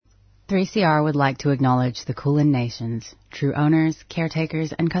3CR would like to acknowledge the Kulin Nations, true owners,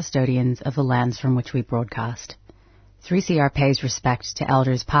 caretakers and custodians of the lands from which we broadcast. 3CR pays respect to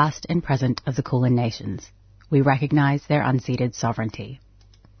elders past and present of the Kulin Nations. We recognise their unceded sovereignty.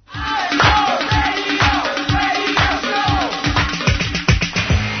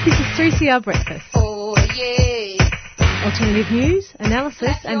 This is 3CR Breakfast. Oh, yeah. Alternative news,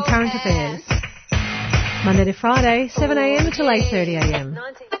 analysis and current affairs. Monday to Friday, 7am until 8:30am.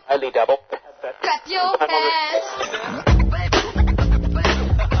 Only double. Clap your hands.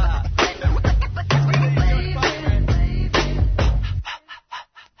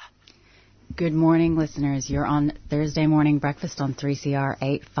 Good morning, listeners. You're on Thursday morning breakfast on 3CR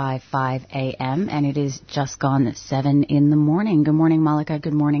 855 AM, and it is just gone 7 in the morning. Good morning, Malika.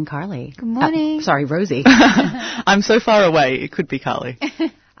 Good morning, Carly. Good morning. Sorry, Rosie. I'm so far away. It could be Carly.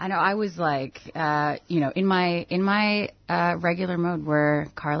 I know. I was like, in my regular mode where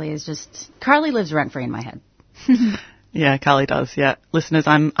Carly lives rent free in my head. Yeah, Carly does. Yeah, listeners,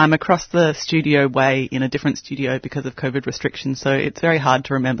 I'm across the studio way in a different studio because of COVID restrictions, so it's very hard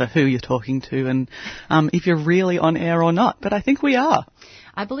to remember who you're talking to and if you're really on air or not. But I think we are.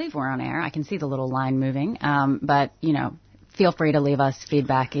 I believe we're on air. I can see the little line moving. But feel free to leave us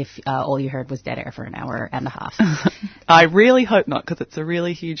feedback if all you heard was dead air for an hour and a half. I really hope not, because it's a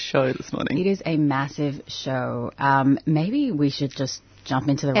really huge show this morning. It is a massive show. Maybe we should just jump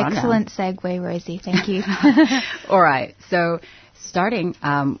into the rundown. Excellent segue, Rosie. Thank you. All right. So starting,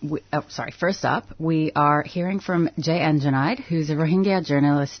 first up, we are hearing from J.N. Junaid, who's a Rohingya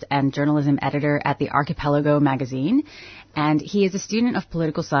journalist and journalism editor at the Archipelago magazine. And he is a student of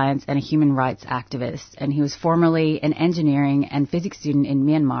political science and a human rights activist. And he was formerly an engineering and physics student in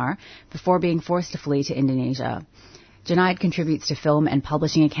Myanmar before being forced to flee to Indonesia. Junaid contributes to film and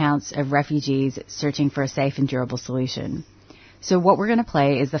publishing accounts of refugees searching for a safe and durable solution. So what we're going to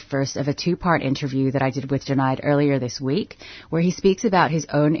play is the first of a two-part interview that I did with Junaid earlier this week, where he speaks about his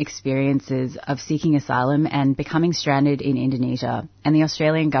own experiences of seeking asylum and becoming stranded in Indonesia, and the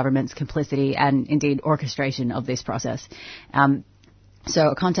Australian government's complicity and, indeed, orchestration of this process. So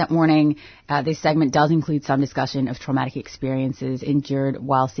a content warning, this segment does include some discussion of traumatic experiences endured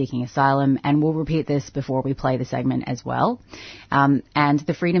while seeking asylum, and we'll repeat this before we play the segment as well. And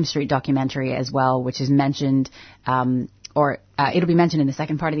the Freedom Street documentary as well, which is mentioned it'll be mentioned in the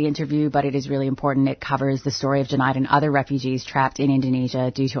second part of the interview, but it is really important. It covers the story of Junaid and other refugees trapped in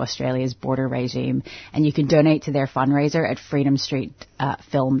Indonesia due to Australia's border regime. And you can donate to their fundraiser at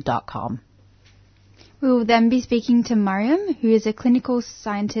freedomstreetfilm.com. We will then be speaking to Mariam, who is a clinical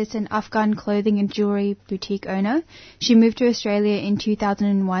scientist and Afghan clothing and jewellery boutique owner. She moved to Australia in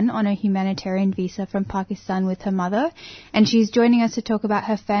 2001 on a humanitarian visa from Pakistan with her mother, and she's joining us to talk about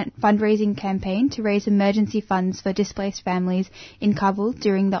her fundraising campaign to raise emergency funds for displaced families in Kabul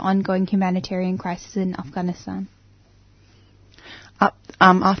during the ongoing humanitarian crisis in Afghanistan.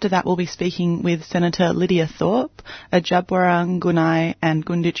 After that, we'll be speaking with Senator Lydia Thorpe, a Djabwurrung Gunai and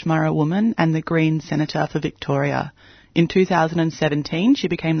Gunditj Murra woman and the Green Senator for Victoria. In 2017, she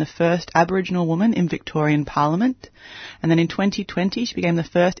became the first Aboriginal woman in Victorian Parliament. And then in 2020, she became the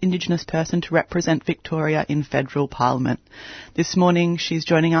first Indigenous person to represent Victoria in federal Parliament. This morning, she's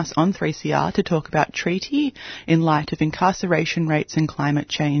joining us on 3CR to talk about treaty in light of incarceration rates and climate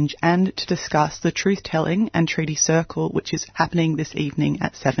change, and to discuss the truth-telling and treaty circle, which is happening this evening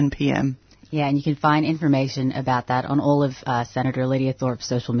at 7 p.m. Yeah, and you can find information about that on all of Senator Lydia Thorpe's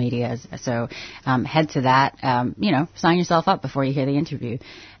social medias. So head to that, sign yourself up before you hear the interview.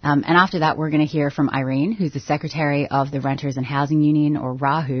 And after that, we're going to hear from Irene, who's the Secretary of the Renters and Housing Union, or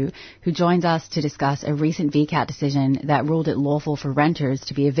RAHU, who joins us to discuss a recent VCAT decision that ruled it lawful for renters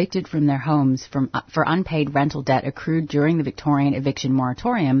to be evicted from their homes for unpaid rental debt accrued during the Victorian eviction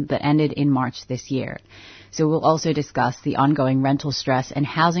moratorium that ended in March this year. So we'll also discuss the ongoing rental stress and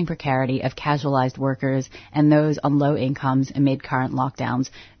housing precarity of casualised workers and those on low incomes amid current lockdowns,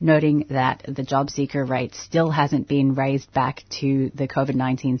 noting that the job seeker rate still hasn't been raised back to the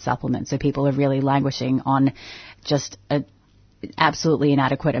COVID-19 supplement. So people are really languishing on just an absolutely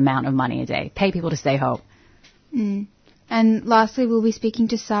inadequate amount of money a day. Pay people to stay home. And lastly, we'll be speaking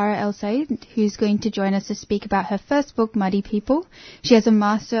to Sarah El-Sayed, who's going to join us to speak about her first book, Muddy People. She has a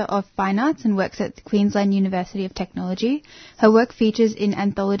Master of Fine Arts and works at the Queensland University of Technology. Her work features in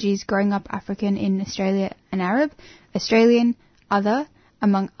anthologies Growing Up African in Australia and Arab, Australian, Other,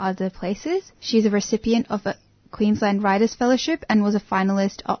 among other places. She's a recipient of a Queensland Writers' Fellowship and was a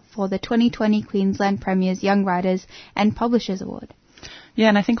finalist for the 2020 Queensland Premier's Young Writers and Publishers Award. Yeah,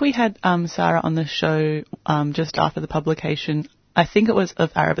 and I think we had Sarah on the show just after the publication I think it was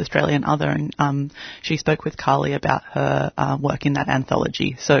Of Arab Australia and Other, and she spoke with Carly about her work in that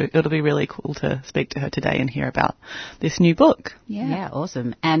anthology. So it'll be really cool to speak to her today and hear about this new book. Yeah,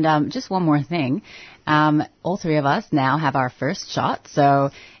 awesome. And just one more thing. All three of us now have our first shot,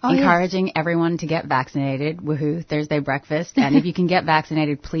 so encouraging everyone to get vaccinated. Woohoo, Thursday breakfast. And if you can get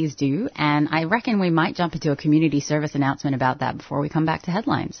vaccinated, please do. And I reckon we might jump into a community service announcement about that before we come back to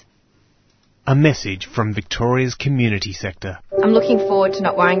headlines. A message from Victoria's community sector. I'm looking forward to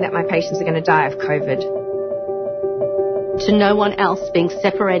not worrying that my patients are going to die of COVID. To no one else being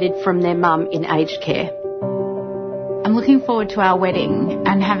separated from their mum in aged care. I'm looking forward to our wedding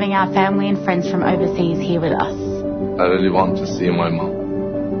and having our family and friends from overseas here with us. I really want to see my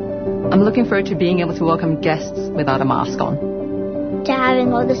mum. I'm looking forward to being able to welcome guests without a mask on. To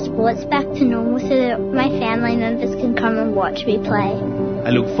having all the sports back to normal so that my family members can come and watch me play. I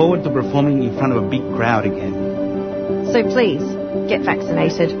look forward to performing in front of a big crowd again. So please, get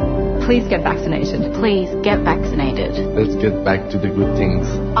vaccinated. Please get vaccinated. Please get vaccinated. Let's get back to the good things.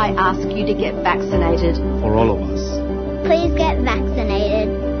 I ask you to get vaccinated. For all of us. Please get vaccinated.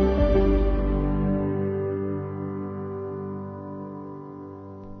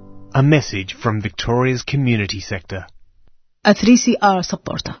 A message from Victoria's community sector. A 3CR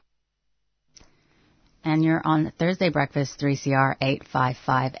supporter. And you're on Thursday Breakfast, 3CR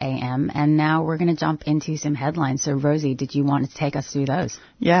 855 AM. And now we're going to jump into some headlines. So, Rosie, did you want to take us through those?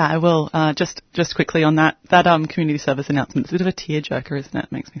 Yeah, I will. Just quickly on that community service announcement. It's a bit of a tearjerker, isn't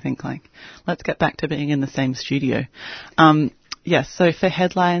it? Makes me think, like, let's get back to being in the same studio. Yes, so for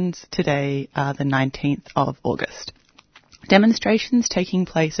headlines today, the 19th of August. Demonstrations taking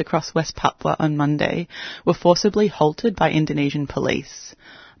place across West Papua on Monday were forcibly halted by Indonesian police.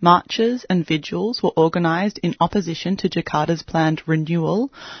 Marches and vigils were organised in opposition to Jakarta's planned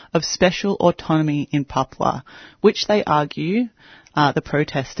renewal of special autonomy in Papua, which they argue, the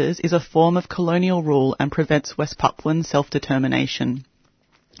protesters, is a form of colonial rule and prevents West Papuan self-determination.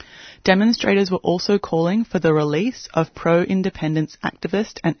 Demonstrators were also calling for the release of pro-independence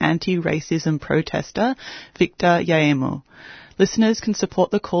activist and anti-racism protester Victor Yaemu. Listeners can support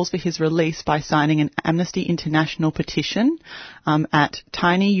the calls for his release by signing an Amnesty International petition at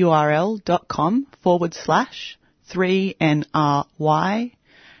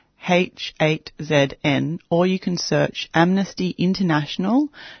tinyurl.com/3NRYH8ZN, or you can search Amnesty International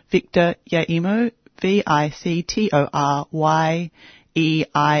Victor Yaemu,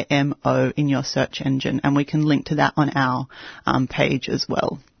 VICTORYEIMO in your search engine, and we can link to that on our page as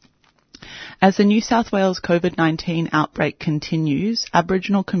well. As the New South Wales COVID-19 outbreak continues,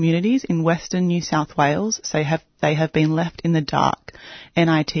 Aboriginal communities in Western New South Wales say they have been left in the dark,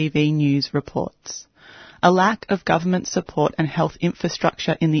 NITV News reports. A lack of government support and health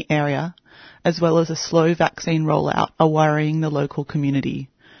infrastructure in the area, as well as a slow vaccine rollout, are worrying the local community.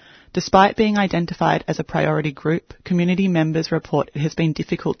 Despite being identified as a priority group, community members report it has been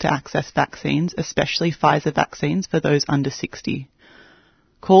difficult to access vaccines, especially Pfizer vaccines for those under 60.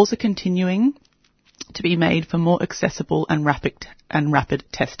 Calls are continuing to be made for more accessible and rapid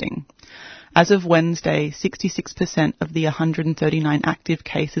testing. As of Wednesday, 66% of the 139 active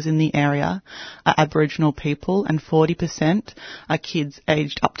cases in the area are Aboriginal people and 40% are kids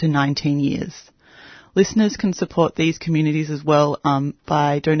aged up to 19 years. Listeners can support these communities as well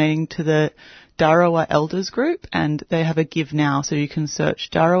by donating to the Darawa Elders Group, and they have a Give Now, so you can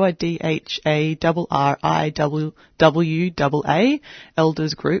search Darawa, DHARRIWWA,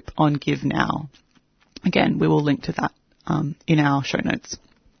 Elders Group on Give Now. Again, we will link to that in our show notes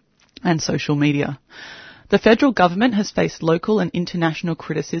and social media. The federal government has faced local and international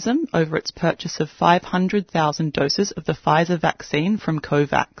criticism over its purchase of 500,000 doses of the Pfizer vaccine from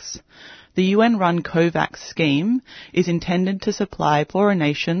COVAX. The UN-run COVAX scheme is intended to supply poorer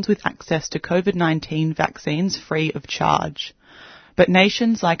nations with access to COVID-19 vaccines free of charge. But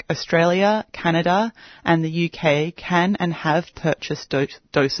nations like Australia, Canada and the UK can and have purchased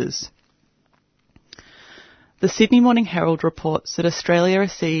doses. The Sydney Morning Herald reports that Australia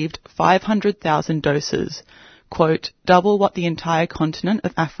received 500,000 doses, quote, double what the entire continent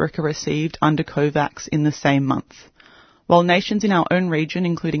of Africa received under COVAX in the same month. While nations in our own region,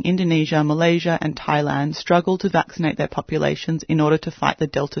 including Indonesia, Malaysia and Thailand, struggle to vaccinate their populations in order to fight the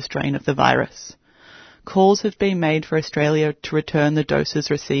Delta strain of the virus. Calls have been made for Australia to return the doses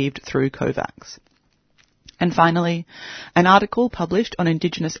received through COVAX. And finally, an article published on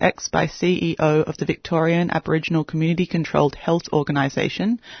Indigenous X by CEO of the Victorian Aboriginal Community-Controlled Health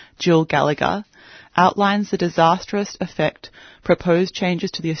Organisation, Jill Gallagher, outlines the disastrous effect proposed changes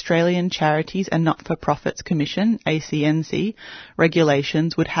to the Australian Charities and Not-for-Profits Commission, ACNC,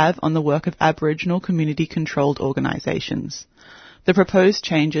 regulations would have on the work of Aboriginal community-controlled organisations. The proposed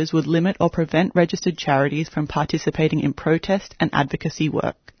changes would limit or prevent registered charities from participating in protest and advocacy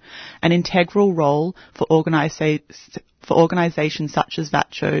work, an integral role for organisations such as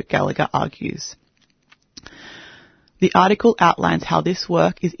VATCHO, Gallagher argues. The article outlines how this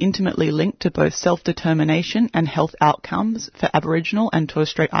work is intimately linked to both self-determination and health outcomes for Aboriginal and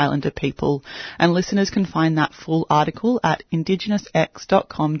Torres Strait Islander people, and listeners can find that full article at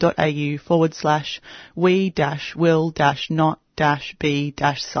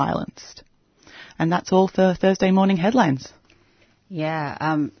indigenousx.com.au/we-will-not-be-silenced. And that's all for Thursday morning headlines.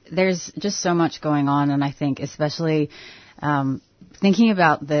 Yeah, there's just so much going on, and I think especially thinking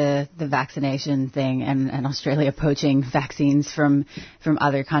about the vaccination thing and Australia poaching vaccines from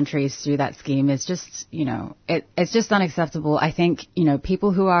other countries through that scheme is just, it's just unacceptable. I think,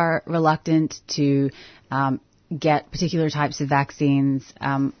 people who are reluctant to get particular types of vaccines,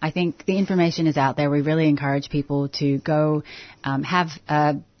 I think the information is out there. We really encourage people to go have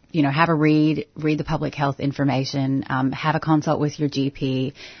a read the public health information, have a consult with your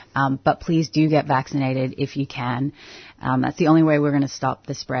GP, but please do get vaccinated if you can. That's the only way we're going to stop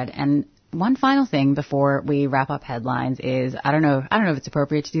the spread. And one final thing before we wrap up headlines is, I don't know if it's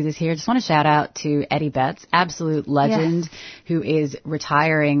appropriate to do this here. Just want to shout out to Eddie Betts, absolute legend, who is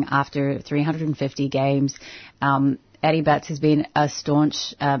retiring after 350 games. Eddie Betts has been a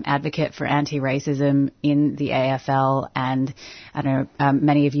staunch advocate for anti-racism in the AFL, and I don't know,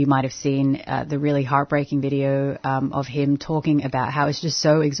 many of you might have seen the really heartbreaking video of him talking about how it's just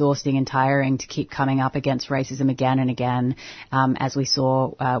so exhausting and tiring to keep coming up against racism again and again, as we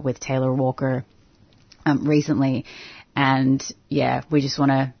saw with Taylor Walker recently. And yeah, we just want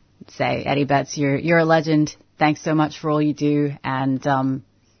to say, Eddie Betts, you're a legend. Thanks so much for all you do, and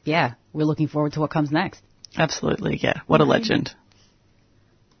we're looking forward to what comes next. Absolutely, yeah. What a legend.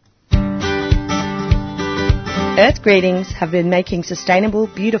 Earth Greetings have been making sustainable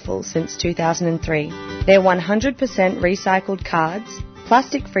beautiful since 2003. Their 100% recycled cards,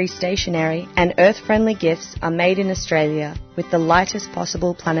 plastic-free stationery and earth-friendly gifts are made in Australia with the lightest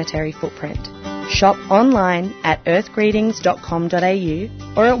possible planetary footprint. Shop online at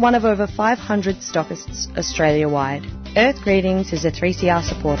earthgreetings.com.au or at one of over 500 stockists Australia-wide. Earth Greetings is a 3CR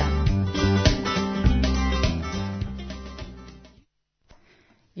supporter.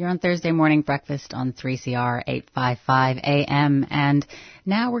 You're on Thursday morning breakfast on 3CR 855 AM, and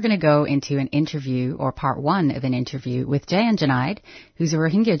now we're going to go into an interview, or part one of an interview, with J.N. Junaid, who's a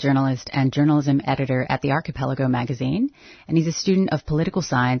Rohingya journalist and journalism editor at the Archipelago magazine, and he's a student of political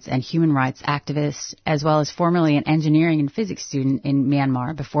science and human rights activist, as well as formerly an engineering and physics student in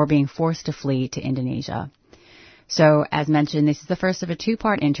Myanmar before being forced to flee to Indonesia. So, as mentioned, this is the first of a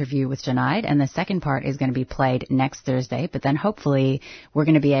two-part interview with Junaid, and the second part is going to be played next Thursday, but then hopefully we're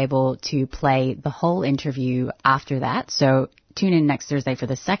going to be able to play the whole interview after that. So tune in next Thursday for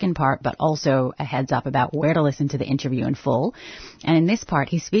the second part, but also a heads up about where to listen to the interview in full. And in this part,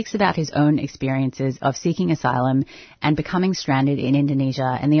 he speaks about his own experiences of seeking asylum and becoming stranded in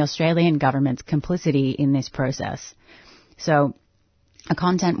Indonesia and the Australian government's complicity in this process. So, a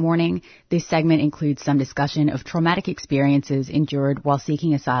content warning, this segment includes some discussion of traumatic experiences endured while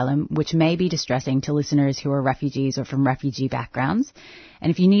seeking asylum, which may be distressing to listeners who are refugees or from refugee backgrounds.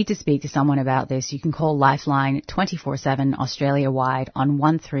 And if you need to speak to someone about this, you can call Lifeline 24/7 Australia-wide on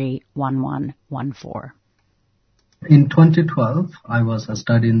 131114. In 2012, I was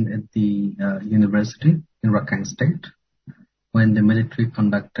studying at the university in Rakhine State when the military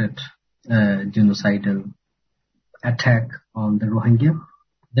conducted a genocidal attack on the Rohingya.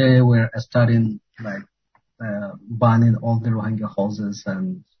 They were studying burning all the Rohingya houses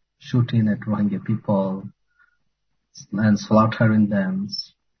and shooting at Rohingya people and slaughtering them.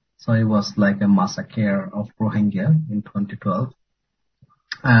 So it was like a massacre of Rohingya in 2012.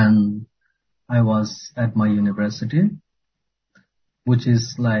 And I was at my university, which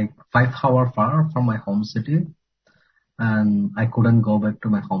is like 5 hours far from my home city. And I couldn't go back to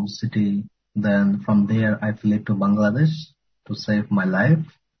my home city. Then from there, I fled to Bangladesh to save my life.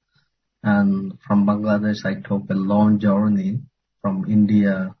 And from Bangladesh, I took a long journey from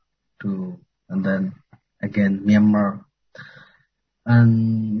India and then again Myanmar.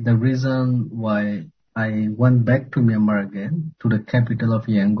 And the reason why I went back to Myanmar again, to the capital of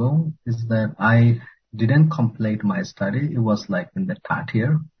Yangon, is that I didn't complete my study. It was like in the third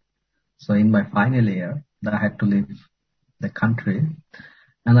year. So in my final year, I had to leave the country.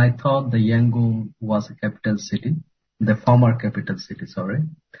 And I thought the Yangon was a capital city, the former capital city,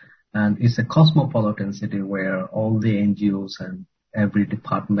 and it's a cosmopolitan city where all the NGOs and every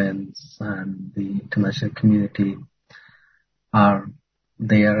department and the international community are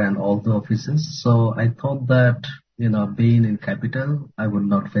there and all the offices. So I thought that being in capital, I would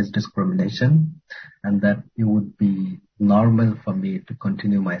not face discrimination, and that it would be normal for me to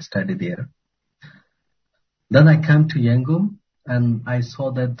continue my study there. Then I came to Yangon, and I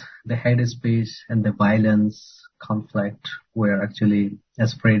saw that the hate speech and the violence, conflict were actually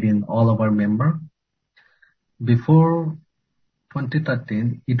spreading all over Myanmar. Before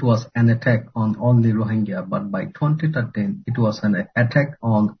 2013, it was an attack on only Rohingya, but by 2013, it was an attack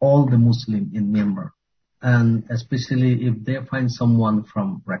on all the Muslims in Myanmar. And especially if they find someone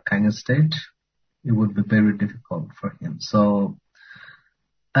from Rakhine State, it would be very difficult for him. So,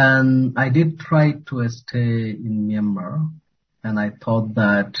 and I did try to stay in Myanmar, and I thought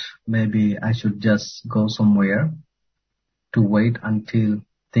that maybe I should just go somewhere to wait until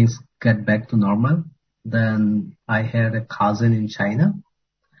things get back to normal. Then I had a cousin in China.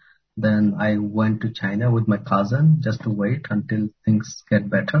 Then I went to China with my cousin just to wait until things get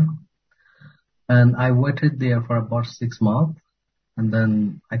better. And I waited there for about 6 months. And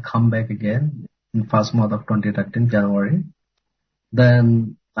then I come back again in first month of 2013, January.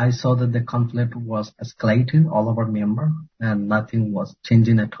 Then I saw that the conflict was escalating all over Myanmar and nothing was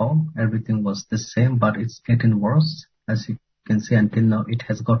changing at all. Everything was the same, but it's getting worse. As you can see, until now, it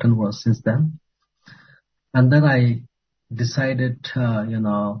has gotten worse since then. And then I decided,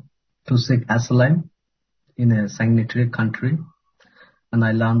 to seek asylum in a signatory country. And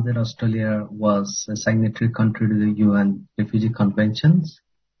I learned that Australia was a signatory country to the UN Refugee Conventions.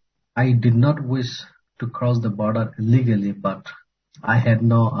 I did not wish to cross the border illegally, but I had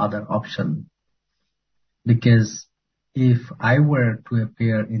no other option. Because if I were to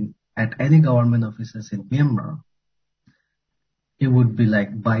appear at any government offices in Myanmar, it would be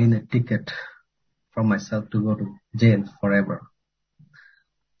like buying a ticket for myself to go to jail forever.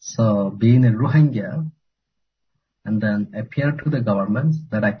 So being a Rohingya and then appear to the government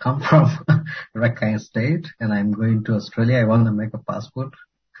that I come from Rakhine State and I'm going to Australia, I want to make a passport.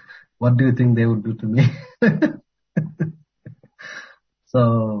 What do you think they would do to me?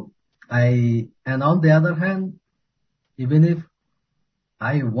 And on the other hand, even if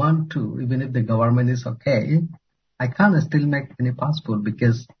I want to, even if the government is okay, I can't still make any passport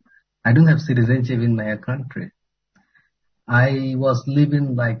because I don't have citizenship in my country. I was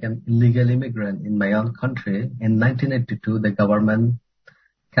living like an illegal immigrant in my own country. In 1982, the government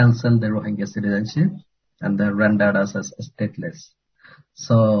canceled the Rohingya citizenship and then rendered us as stateless.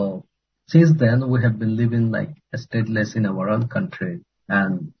 So since then, we have been living like stateless in our own country,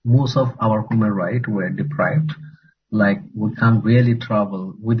 and most of our human rights were deprived. Like we can't really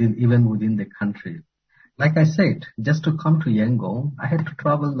travel even within the country. Like I said, just to come to Yangon, I had to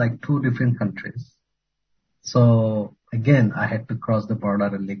travel like 2 different countries. So again, I had to cross the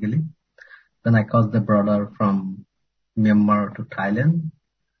border illegally. Then I crossed the border from Myanmar to Thailand,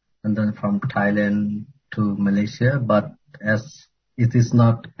 and then from Thailand to Malaysia. But as it is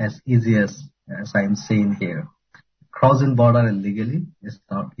not as easy as I am saying here. Crossing border illegally is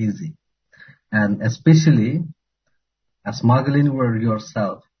not easy. And especially smuggling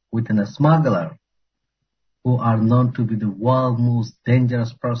yourself within a smuggler who are known to be the world's most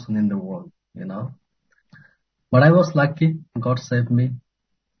dangerous person in the world, But I was lucky. God saved me.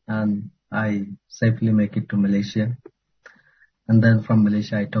 And I safely make it to Malaysia. And then from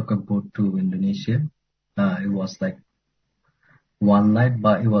Malaysia, I took a boat to Indonesia. It was like one night,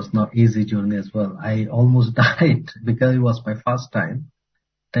 but it was not easy journey as well. I almost died because it was my first time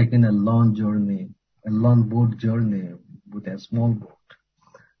taking a long boat journey with a small boat.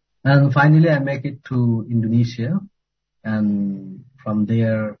 And finally, I make it to Indonesia, and from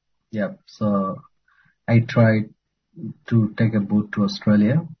there, so I tried to take a boat to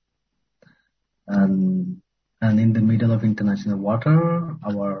Australia, and in the middle of international water,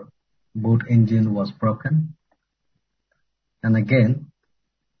 our boat engine was broken, and again,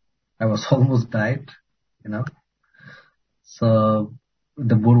 I was almost died, So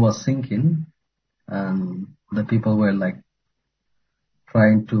the boat was sinking, and the people were like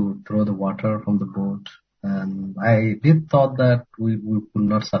trying to throw the water from the boat. And I did thought that we could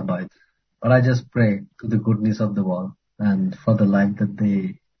not survive. But I just pray to the goodness of the world and for the life that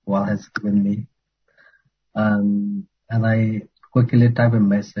the world has given me. And I quickly typed a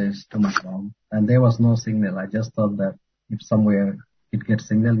message to my mom. And there was no signal. I just thought that if somewhere it gets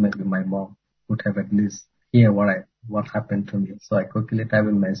signal, maybe my mom would have at least hear what happened to me. So I quickly typed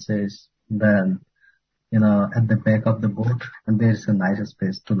a message. Then at the back of the boat, and there's a nice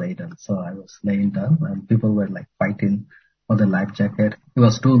space to lay down. So I was laying down, and people were like fighting for the life jacket. It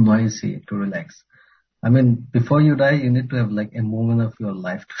was too noisy to relax. I mean, before you die, you need to have like a moment of your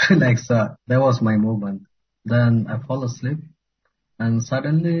life to relax. So that was my moment. Then I fall asleep, and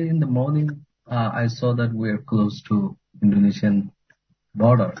suddenly in the morning, I saw that we are close to Indonesian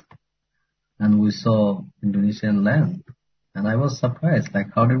border, and we saw Indonesian land, and I was surprised, like,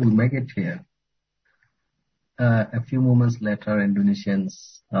 how did we make it here? A few moments later,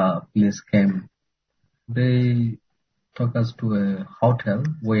 Indonesians police came. They took us to a hotel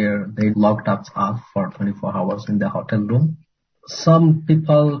where they locked us up for 24 hours in the hotel room. Some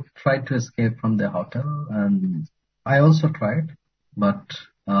people tried to escape from the hotel, and I also tried, but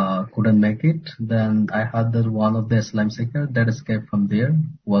couldn't make it. Then I heard that one of the asylum seekers that escaped from there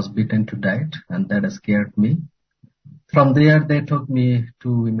was beaten to death, and that scared me. From there, they took me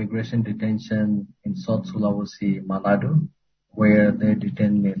to immigration detention in South Sulawesi, Manado, where they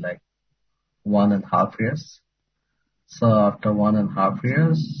detained me like 1.5 years. So after 1.5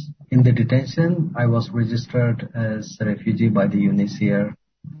 years in the detention, I was registered as a refugee by the UNHCR.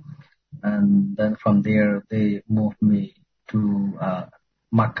 And then from there, they moved me to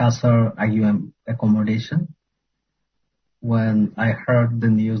Makassar IUM accommodation. When I heard the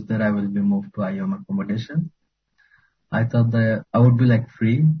news that I will be moved to IUM accommodation, I thought that I would be like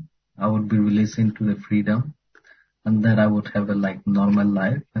free. I would be released into the freedom, and that I would have a like normal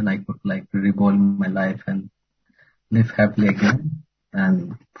life, and I could like rebuild my life and live happily again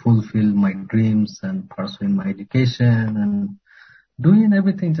and fulfill my dreams and pursuing my education and doing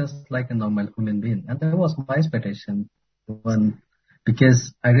everything just like a normal human being. And that was my expectation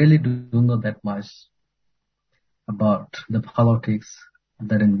because I really do know that much about the politics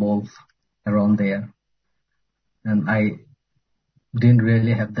that involve around there. And I didn't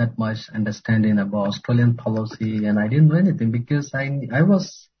really have that much understanding about Australian policy, and I didn't know anything because I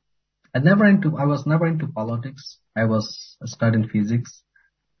was never into politics. I was studying physics,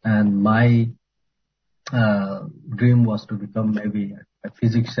 and my dream was to become maybe a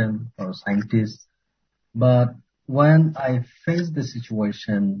physician or a scientist. But when I faced the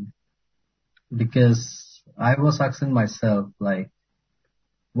situation, because I was asking myself, like,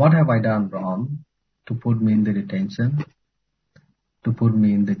 what have I done wrong to put me in the detention, to put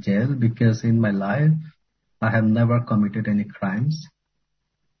me in the jail? Because in my life, I have never committed any crimes.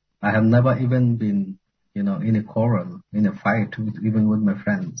 I have never even been, in a quarrel, in a fight, even with my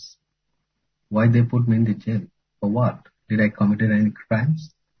friends. Why they put me in the jail? For what? Did I commit any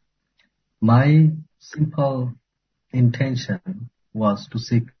crimes? My simple intention was to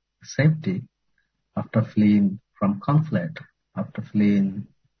seek safety after fleeing from conflict, after fleeing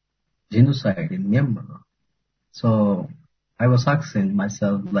genocide in Myanmar. So I was asking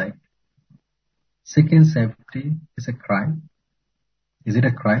myself, like, seeking safety is a crime? Is it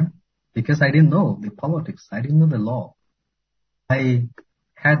a crime? Because I didn't know the politics. I didn't know the law. I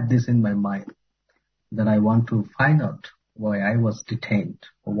had this in my mind that I want to find out why I was detained,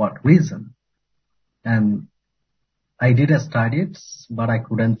 for what reason. And I did a studies, but I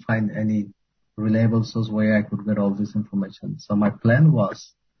couldn't find any reliable source where I could get all this information. So my plan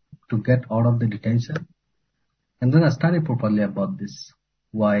was to get out of the detention. And then I studied properly about this,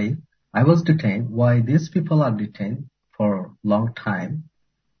 why I was detained, why these people are detained for a long time.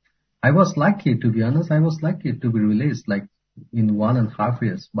 I was lucky, to be honest, I was lucky to be released like in 1.5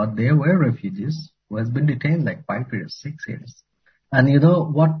 years, but there were refugees who has been detained like 5 years, 6 years. And you know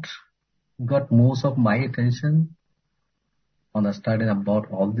what got most of my attention when I studied about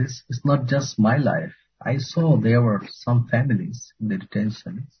all this? It's not just my life. I saw there were some families in the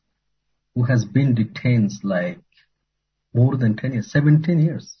detention who has been detained like more than 10 years, 17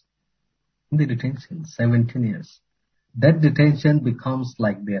 years in the detention, 17 years. That detention becomes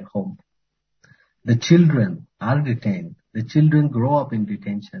like their home. The children are detained. The children grow up in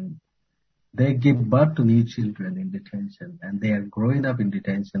detention. They give birth to new children in detention, and they are growing up in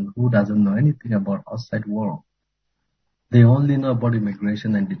detention who doesn't know anything about outside world. They only know about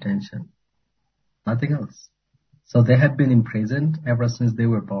immigration and detention, nothing else. So they have been imprisoned ever since they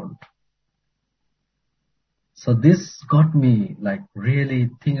were born. So this got me like really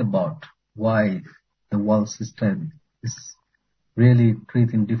think about why the world system is really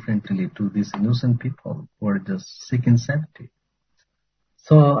treating differently to these innocent people who are just seeking safety.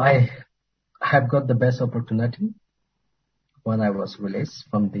 So I have got the best opportunity when I was released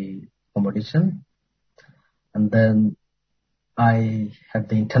from the accommodation. And then I had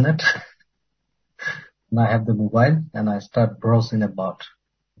the internet and I have the mobile, and I start browsing about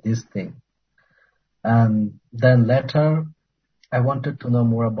this thing. And then later I wanted to know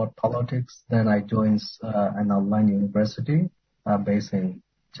more about politics. Then I joined an online university based in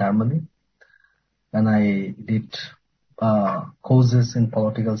Germany. And I did courses in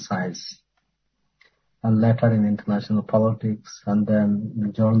political science, and later in international politics, and then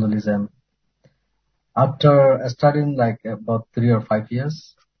in journalism. After studying like about 3 or 5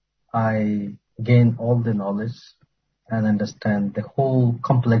 years, I gain all the knowledge and understand the whole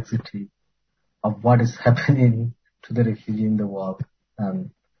complexity of what is happening to the refugee in the world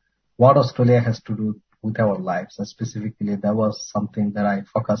and what Australia has to do with our lives. And specifically, that was something that I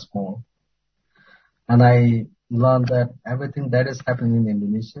focused more. And I learned that everything that is happening in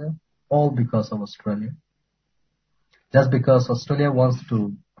Indonesia, all because of Australia. Just because Australia wants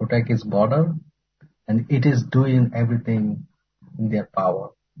to protect its border, and it is doing everything in their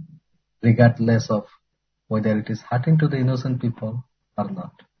power, regardless of whether it is hurting to the innocent people or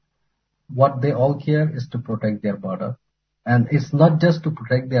not. What they all care is to protect their border. And it's not just to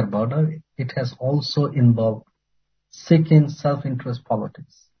protect their border, it has also involved seeking self-interest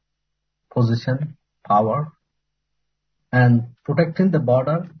politics, position, power, and protecting the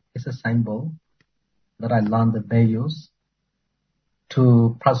border is a symbol that I learned that they use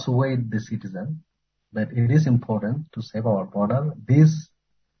to persuade the citizen that it is important to save our border. These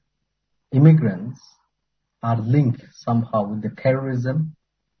immigrants are linked somehow with the terrorism,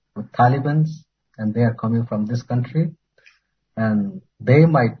 with Taliban, and they are coming from this country, and they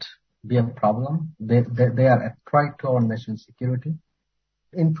might be a problem. They are a threat to our national security.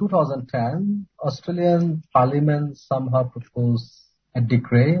 In 2010, Australian Parliament somehow proposed a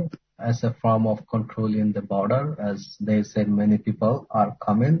decree as a form of controlling the border. As they said, many people are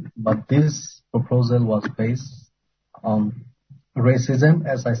coming, but this proposal was based on racism,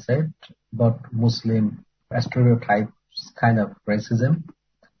 as I said, but Muslim stereotypes kind of racism.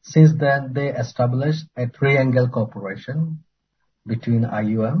 Since then, they established a triangle cooperation between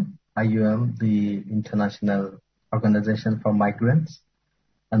IUM, the International Organization for Migrants,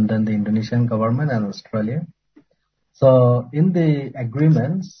 and then the Indonesian government and Australia. So in the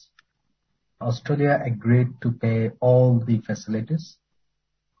agreements, Australia agreed to pay all the facilities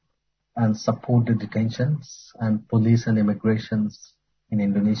and support the detentions and police and immigrations in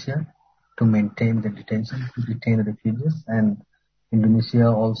Indonesia to maintain the detention, to detain refugees. And Indonesia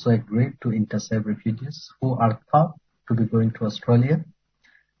also agreed to intercept refugees who are thought to be going to Australia.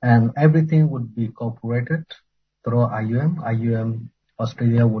 And everything would be cooperated through IUM.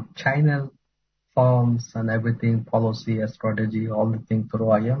 Australia would channel funds and everything, policy, strategy, all the things through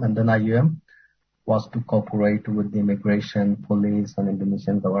IUM. And then IUM was to cooperate with the immigration, police, and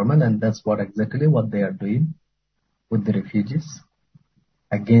Indonesian government. And that's exactly what they are doing with the refugees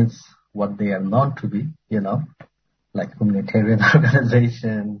against what they are known to be, like humanitarian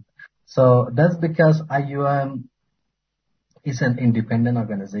organization. So that's because IUM is an independent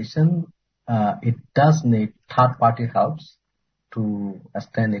organization. It does need third-party helps to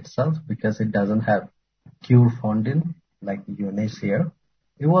stand itself because it doesn't have pure funding like UNHCR.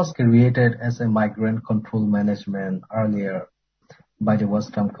 It was created as a migrant control management earlier by the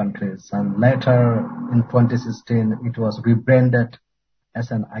Western countries, and later in 2016 it was rebranded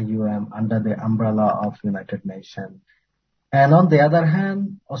as an IUM under the umbrella of United Nations. And on the other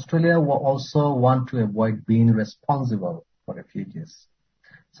hand, Australia will also want to avoid being responsible for refugees.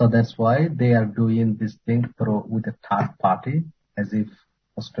 So that's why they are doing this thing with a third party, as if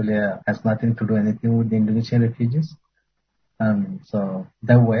Australia has nothing to do anything with the Indonesian refugees. So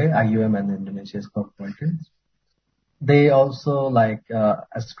that way, IUM and Indonesia is cooperating. They also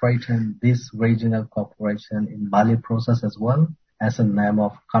strengthen this regional cooperation in Bali process as well, as a name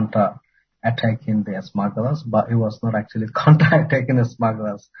of counter-attacking the smugglers, but it was not actually counter-attacking the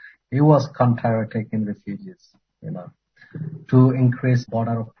smugglers. It was counter-attacking refugees, to increase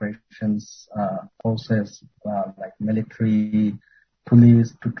border operations forces like military,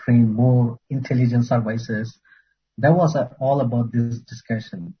 police, to train more intelligence services. That was all about this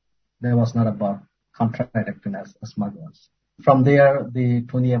discussion. That was not about counter-attacking as smugglers. From there, the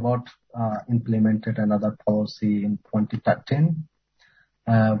Tony Abbott implemented another policy in 2013,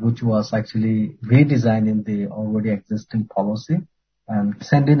 which was actually redesigning the already existing policy and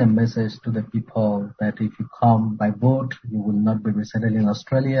sending a message to the people that if you come by boat, you will not be resettled in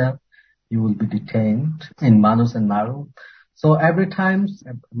Australia. You will be detained in Manus and Nauru. So every time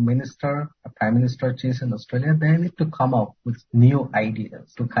a prime minister changes in Australia, they need to come up with new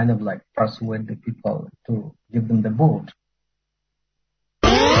ideas to kind of persuade the people to give them the vote.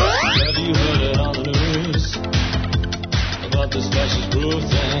 Have you heard it on the news about this fascist group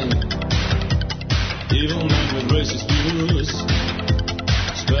thing? Evil men with racist views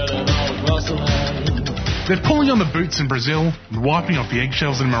spreading all across the land. They're pulling on the boots in Brazil and wiping off the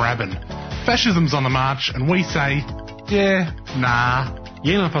eggshells in Moorabbin. Fascism's on the march, and we say, yeah, nah.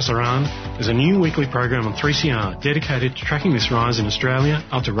 Yena Pasaran is a new weekly program on 3CR dedicated to tracking this rise in Australia,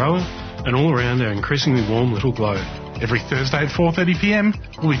 Aotearoa, and all around our increasingly warm little globe. Every Thursday at 4:30pm,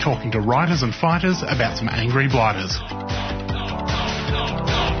 we'll be talking to writers and fighters about some angry blighters.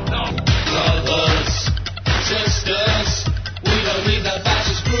 leave that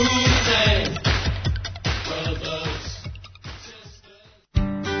fascist groove thing.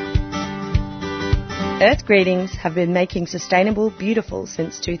 Earth Greetings have been making sustainable beautiful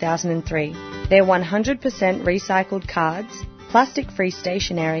since 2003. Their 100% recycled cards, plastic-free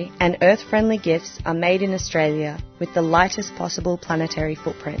stationery and earth-friendly gifts are made in Australia with the lightest possible planetary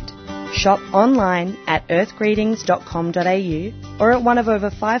footprint. Shop online at earthgreetings.com.au or at one of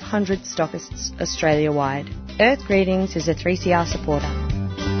over 500 stockists Australia-wide. Earth Greetings is a 3CR supporter.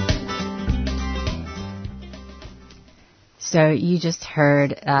 So you just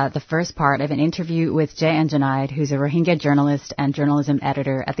heard the first part of an interview with Jay Anjanide, who's a Rohingya journalist and journalism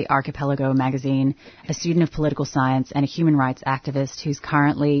editor at the Archipelago magazine, a student of political science and a human rights activist who's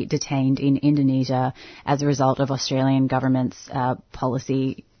currently detained in Indonesia as a result of Australian government's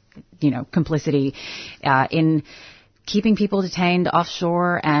policy, complicity in keeping people detained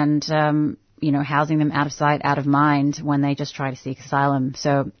offshore and housing them out of sight, out of mind when they just try to seek asylum.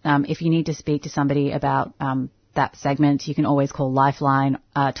 So if you need to speak to somebody about that segment, you can always call Lifeline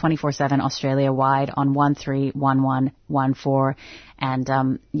 24/7 Australia-wide on 131114.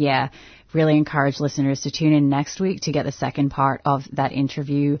 And, really encourage listeners to tune in next week to get the second part of that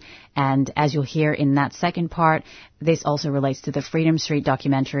interview. And as you'll hear in that second part, this also relates to the Freedom Street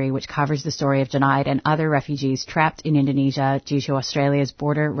documentary, which covers the story of Junaid and other refugees trapped in Indonesia due to Australia's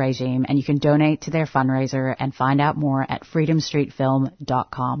border regime. And you can donate to their fundraiser and find out more at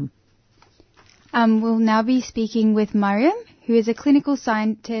freedomstreetfilm.com. We'll now be speaking with Mariam, who is a clinical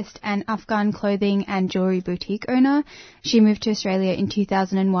scientist and Afghan clothing and jewellery boutique owner. She moved to Australia in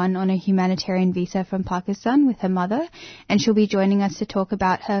 2001 on a humanitarian visa from Pakistan with her mother, and she'll be joining us to talk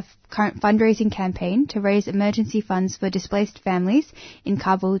about her current fundraising campaign to raise emergency funds for displaced families in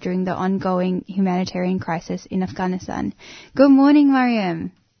Kabul during the ongoing humanitarian crisis in Afghanistan. Good morning,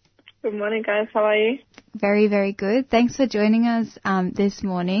 Mariam. Good morning, guys. How are you? Very, very good. Thanks for joining us this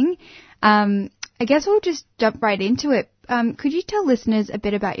morning. I guess we'll just jump right into it. Could you tell listeners a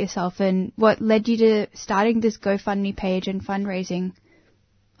bit about yourself and what led you to starting this GoFundMe page and fundraising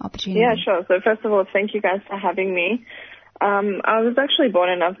opportunity? Yeah, sure. So first of all, thank you guys for having me. I was actually born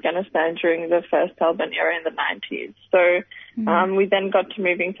in Afghanistan during the first Taliban era in the 90s. So we then got to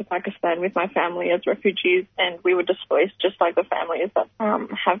moving to Pakistan with my family as refugees, and we were displaced just like the families that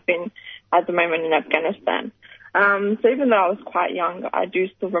have been at the moment in Afghanistan. So even though I was quite young, I do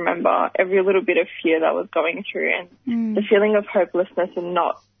still remember every little bit of fear that I was going through and the feeling of hopelessness and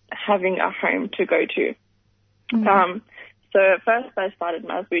not having a home to go to. So at first I started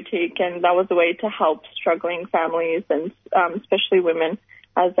Maz Boutique, and that was a way to help struggling families and especially women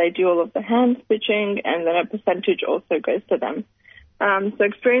as they do all of the hand stitching, and then a percentage also goes to them. So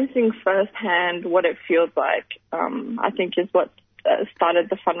experiencing firsthand what it feels like, I think is what started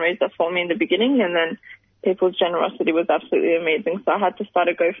the fundraiser for me in the beginning, and then people's generosity was absolutely amazing. So I had to start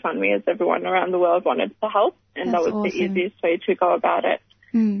a GoFundMe as everyone around the world wanted to help, and that was awesome. The easiest way to go about it.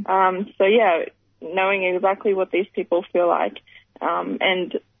 So yeah, knowing exactly what these people feel like,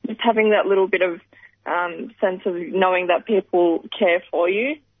 and just having that little bit of sense of knowing that people care for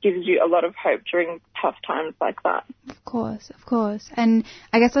you gives you a lot of hope during tough times like that. Of course. And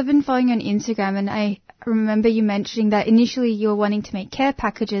I guess I've been following you on Instagram, and I remember you mentioning that initially you were wanting to make care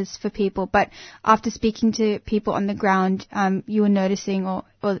packages for people, but after speaking to people on the ground, you were noticing or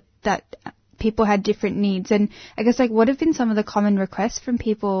that people had different needs. And I guess, what have been some of the common requests from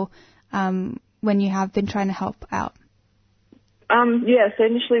people when you have been trying to help out? So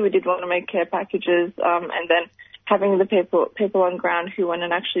initially we did want to make care packages, and then having the people on ground who went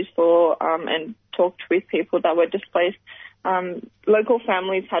and actually saw and talked with people that were displaced. Local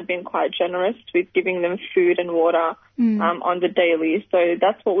families had been quite generous with giving them food and water on the daily. So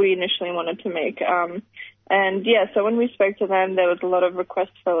that's what we initially wanted to make. So when we spoke to them, there was a lot of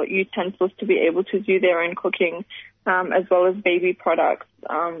requests for utensils to be able to do their own cooking, as well as baby products.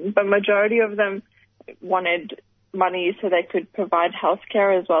 But majority of them wanted money so they could provide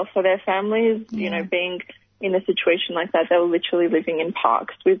healthcare as well for their families. You know, being in a situation like that, they were literally living in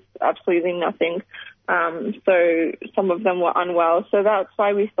parks with absolutely nothing. So some of them were unwell. So that's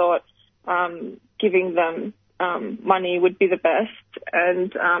why we thought giving them money would be the best.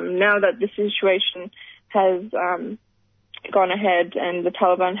 And now that the situation has gone ahead and the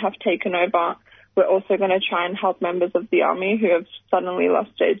Taliban have taken over, we're also going to try and help members of the army who have suddenly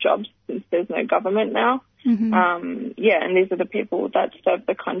lost their jobs since there's no government now. And these are the people that serve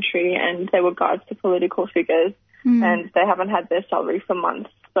the country, and they were guards to political figures, and they haven't had their salary for months.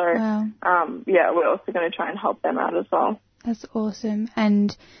 So, we're also going to try and help them out as well. That's awesome.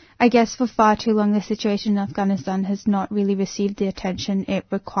 And I guess for far too long, the situation in Afghanistan has not really received the attention it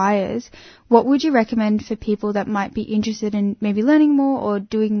requires. What would you recommend for people that might be interested in maybe learning more or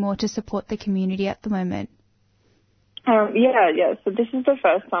doing more to support the community at the moment? Yeah. So this is the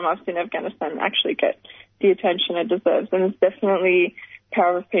first time I've seen Afghanistan actually get the attention it deserves, and it's definitely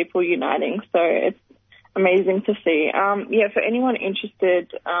power of people uniting. So it's amazing to see. For anyone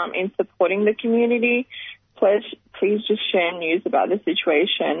interested in supporting the community, please just share news about the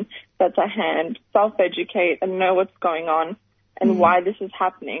situation that's at hand, self-educate and know what's going on and why this is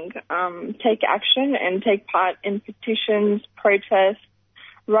happening. Take action and take part in petitions, protests,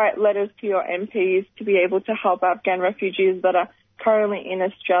 write letters to your MPs to be able to help Afghan refugees that are currently in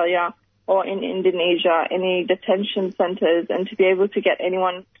Australia or in Indonesia, any detention centres, and to be able to get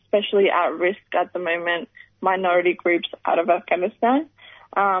anyone, especially at risk at the moment, minority groups out of Afghanistan.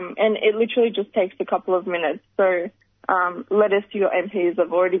 And it literally just takes a couple of minutes. So letters to your MPs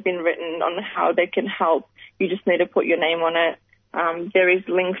have already been written on how they can help. You just need to put your name on it. There is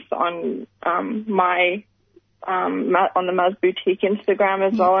links on on the Maz Boutique Instagram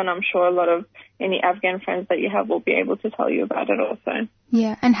as well, and I'm sure a lot of any Afghan friends that you have will be able to tell you about it also.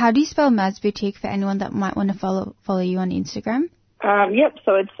 Yeah, and how do you spell Maz Boutique for anyone that might want to follow you on Instagram?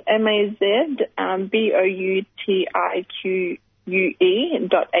 So it's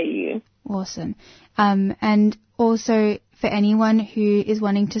MAZBOUTIQUE.AU. Awesome. And also for anyone who is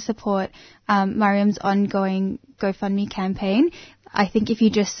wanting to support Mariam's ongoing GoFundMe campaign, I think if you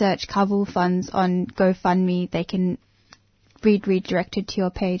just search Kabul Funds on GoFundMe, they can be redirected to your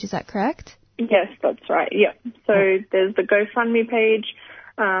page. Is that correct? Yes, that's right. Yeah. So there's the GoFundMe page,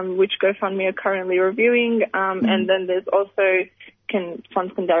 which GoFundMe are currently reviewing, and then there's also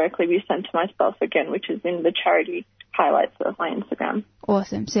funds can directly be sent to myself again, which is in the charity highlights of my Instagram.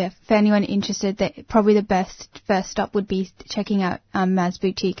 Awesome. So for anyone interested, probably the best first stop would be checking out Maz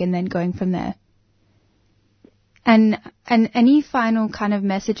Boutique and then going from there. And any final kind of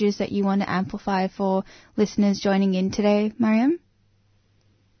messages that you want to amplify for listeners joining in today, Mariam?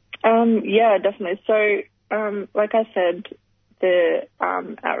 Yeah, definitely. So, like I said, the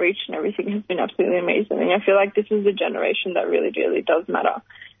outreach and everything has been absolutely amazing. And I feel like this is a generation that really, really does matter.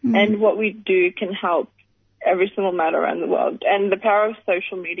 And what we do can help every single matter around the world. And the power of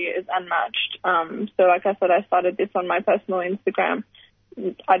social media is unmatched. So like I said, I started this on my personal Instagram.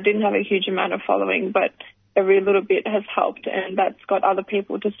 I didn't have a huge amount of following, but every little bit has helped, and that's got other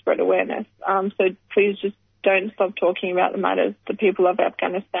people to spread awareness. So please just don't stop talking about the matters, the people of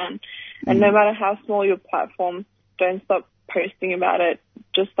Afghanistan. And no matter how small your platform, don't stop posting about it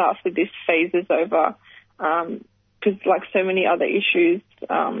just after this phase is over. Because like so many other issues,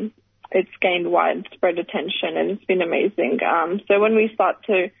 it's gained widespread attention, and it's been amazing. So when we start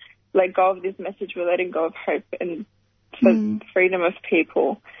to let go of this message, we're letting go of hope and for freedom of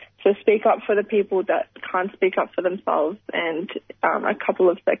people. So speak up for the people that can't speak up for themselves, and a couple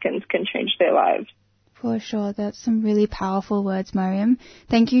of seconds can change their lives. For sure. That's some really powerful words, Mariam.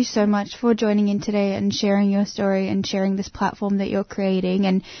 Thank you so much for joining in today and sharing your story and sharing this platform that you're creating.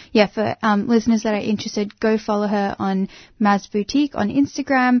 And yeah, for listeners that are interested, go follow her on Maz Boutique on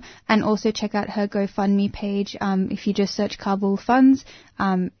Instagram, and also check out her GoFundMe page. If you just search Kabul Funds,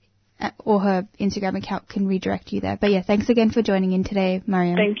 or her Instagram account can redirect you there. But yeah, thanks again for joining in today,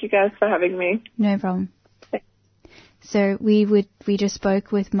 Mariam. Thank you guys for having me. No problem. So we just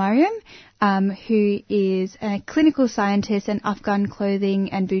spoke with Mariam, who is a clinical scientist and Afghan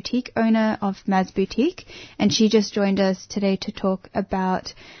clothing and boutique owner of Maz Boutique, and she just joined us today to talk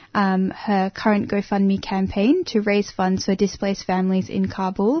about her current GoFundMe campaign to raise funds for displaced families in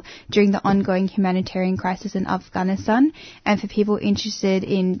Kabul during the ongoing humanitarian crisis in Afghanistan. And for people interested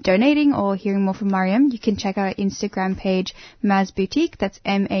in donating or hearing more from Mariam, you can check out our Instagram page, Maz Boutique, that's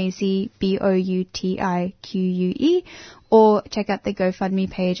MAZBOUTIQUE, or check out the GoFundMe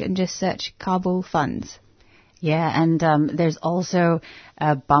page and just search Kabul Funds. Yeah, and there's also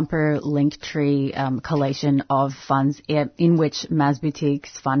a bumper Linktree collation of funds in which Maz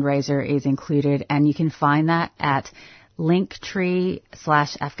Boutique's fundraiser is included, and you can find that at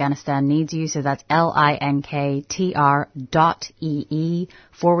Linktree/Afghanistan Needs You. So that's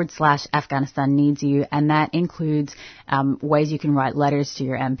linktr.ee/Afghanistan Needs You. And that includes ways you can write letters to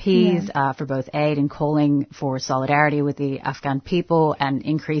your MPs for both aid and calling for solidarity with the Afghan people and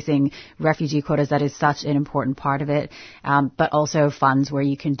increasing refugee quotas. That is such an important part of it. But also funds where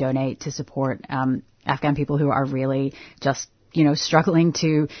you can donate to support Afghan people who are really just, struggling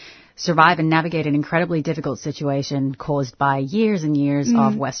to survive and navigate an incredibly difficult situation caused by years and years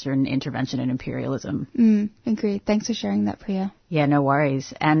of Western intervention and imperialism. Agreed. Thanks for sharing that, Priya. Yeah, no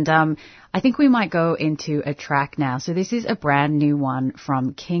worries. And I think we might go into a track now. So this is a brand new one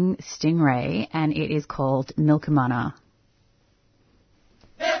from King Stingray, and it is called Milkumana.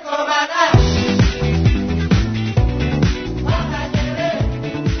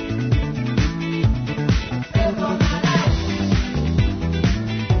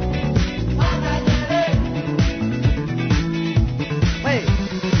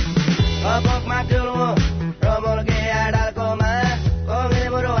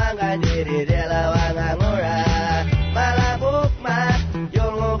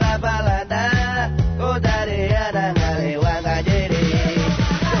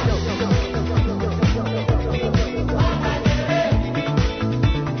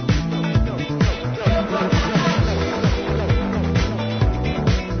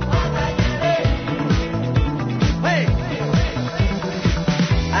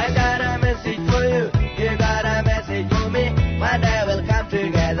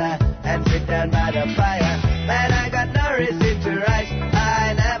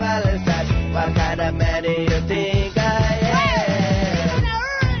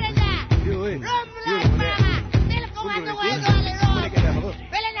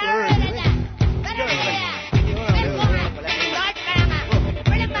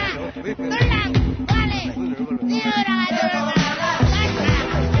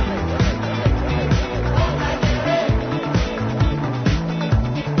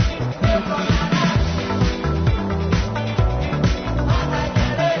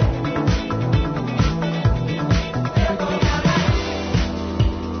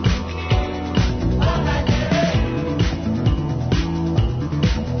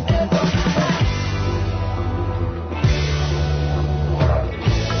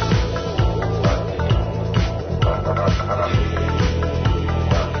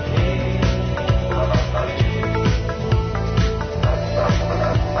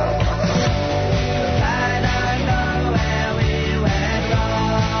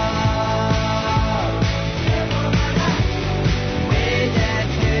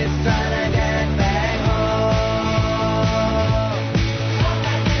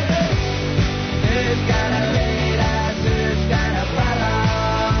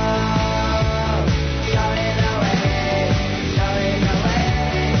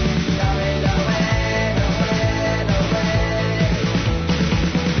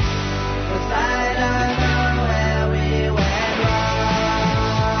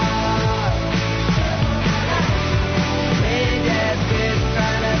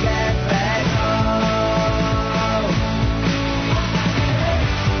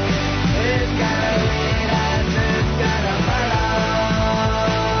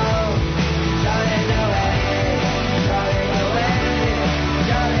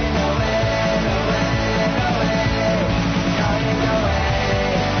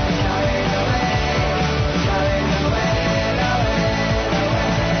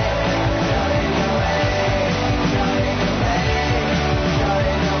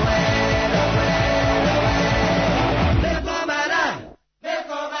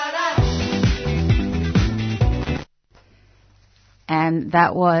 And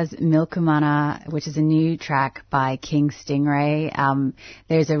that was Milkumana, which is a new track by King Stingray.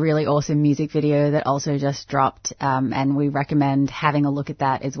 There's a really awesome music video that also just dropped, and we recommend having a look at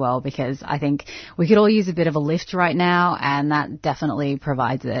that as well, because I think we could all use a bit of a lift right now, and that definitely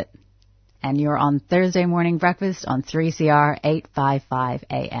provides it. And you're on Thursday Morning Breakfast on 3CR 855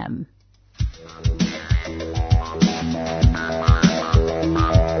 AM.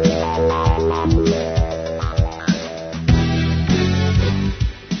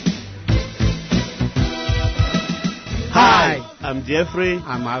 Hi, I'm Jeffrey.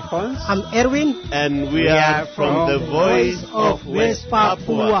 I'm Alphonse. I'm Erwin. And we are from the Voice of West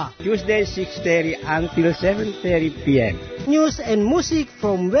Papua. Tuesday 6:30 until 7:30 p.m. News and music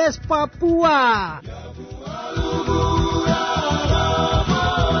from West Papua.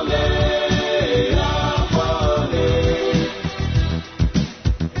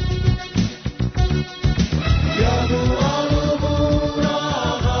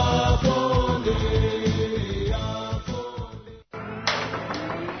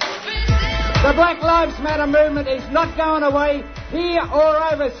 The Black Lives Matter movement is not going away here or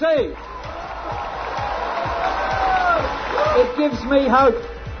overseas. It gives me hope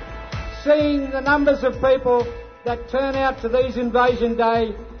seeing the numbers of people that turn out to these Invasion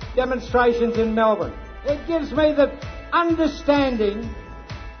Day demonstrations in Melbourne. It gives me the understanding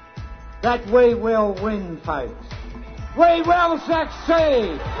that we will win, folks. We will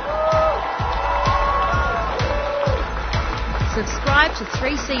succeed. Subscribe to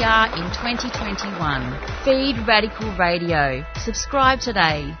 3CR in 2021. Feed Radical Radio. Subscribe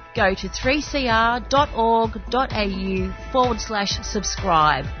today. Go to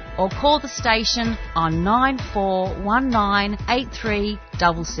 3cr.org.au/subscribe or call the station on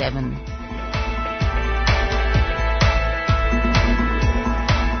 94198377.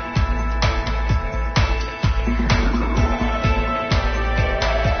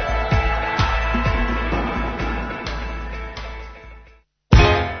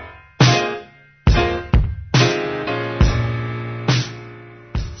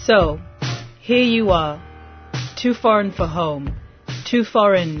 So, here you are, too foreign for home, too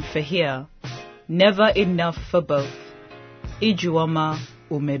foreign for here, never enough for both. Ijuoma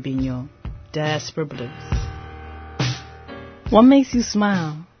Umebinyo, Diaspora Blues. What makes you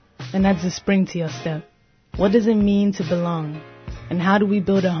smile and adds a spring to your step? What does it mean to belong? And how do we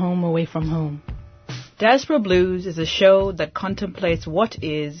build a home away from home? Diaspora Blues is a show that contemplates what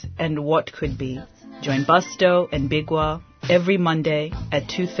is and what could be. Join Busto and Bigwa every Monday at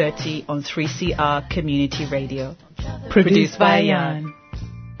 2:30 on 3CR Community Radio. Produced by Jan.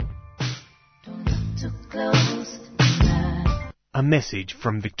 A message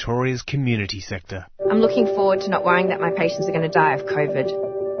from Victoria's community sector. I'm looking forward to not worrying that my patients are going to die of COVID.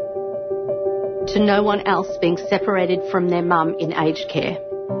 To no one else being separated from their mum in aged care.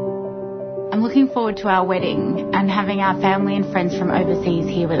 I'm looking forward to our wedding and having our family and friends from overseas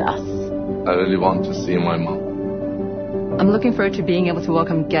here with us. I really want to see my mom. I'm looking forward to being able to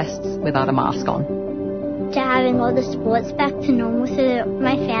welcome guests without a mask on. To having all the sports back to normal so that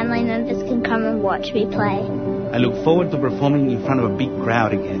my family members can come and watch me play. I look forward to performing in front of a big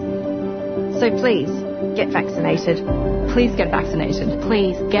crowd again. So please, get vaccinated. Please get vaccinated.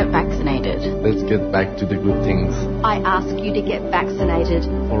 Please get vaccinated. Let's get back to the good things. I ask you to get vaccinated.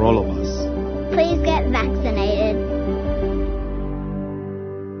 For all of us. Please get vaccinated.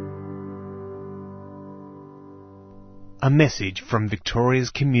 A message from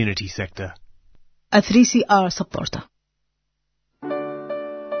Victoria's community sector. A 3CR supporter.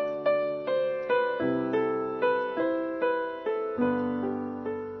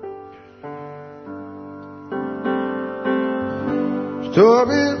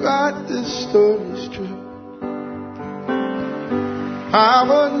 Story right, this story's true. I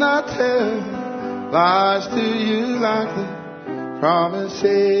would not tell lies to you like the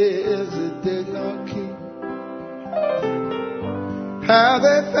promises that did not keep. How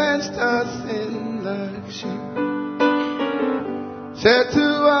they fenced us in like sheep. Said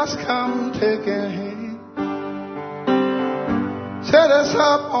to us, come take a hand. Set us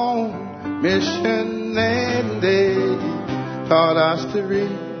up on mission and they taught us to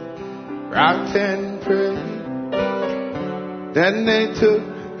read, write and pray. Then they took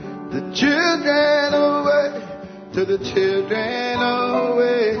the children away, took the children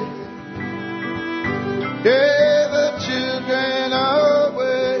away. Yeah, the children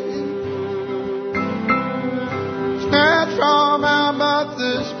away. Snatched from our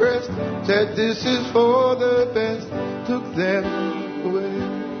mother's breast, said this is for the best, took them away.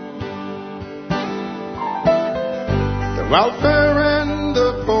 The welfare and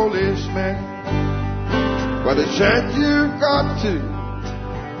the policeman, but it said you've got to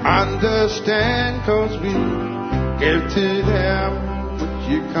understand, 'cause we give to them what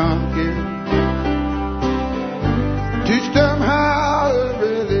you can't give. Teach them how to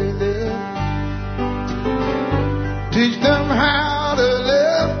really live. Teach them how to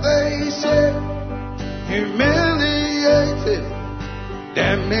live, they said. Humiliated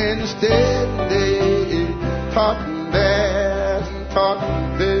them instead. They taught them that and taught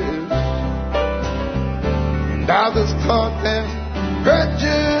them this. And others taught them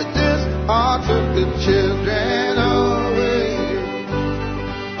prejudice. I took the children away.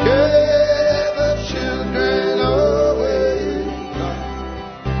 Yeah, the children away.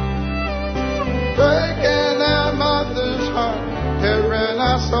 Breaking our mother's heart, tearing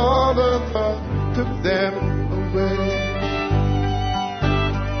us all apart, took them away.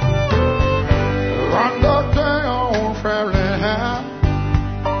 One doctor on Framingham,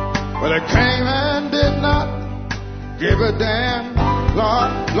 well, they came and did not give a damn.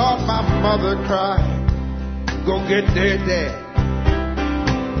 Lord, Lord, my mother cried, go get their dad.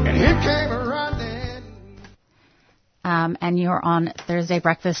 And here came a running. and you're on Thursday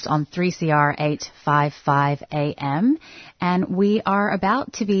Breakfast on 3CR 855 AM. And we are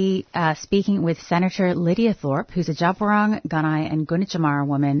about to be speaking with Senator Lydia Thorpe, who's a Djabwurrung, Gunai and Gunditjmara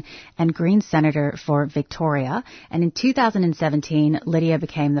woman and Green Senator for Victoria. And in 2017, Lydia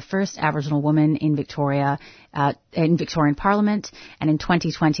became the first Aboriginal woman in Victoria, in Victorian Parliament, and in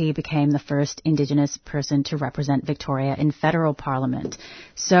 2020 became the first Indigenous person to represent Victoria in federal Parliament.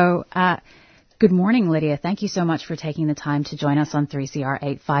 So, good morning, Lydia. Thank you so much for taking the time to join us on 3CR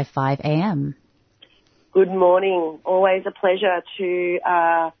 855 AM. Good morning. Always a pleasure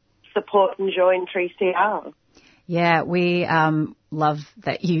to support and join 3CR. Yeah, we love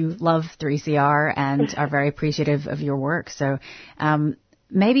that you love 3CR and are very appreciative of your work. So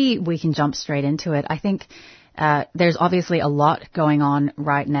maybe we can jump straight into it. I think there's obviously a lot going on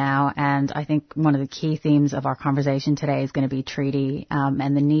right now, and I think one of the key themes of our conversation today is going to be treaty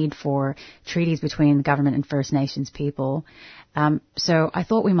and the need for treaties between the government and First Nations people. So I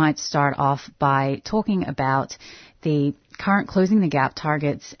thought we might start off by talking about the current Closing the Gap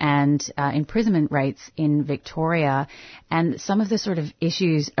targets and imprisonment rates in Victoria and some of the sort of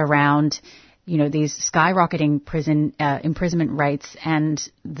issues around these skyrocketing imprisonment rates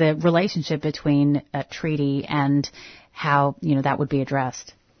and the relationship between a treaty and how, that would be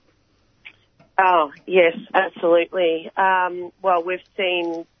addressed. Oh, yes, absolutely. Well, we've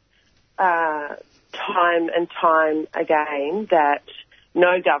seen time and time again that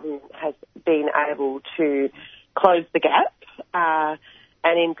no government has been able to close the gap.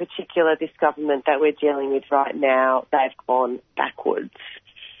 And in particular, this government that we're dealing with right now, they've gone backwards.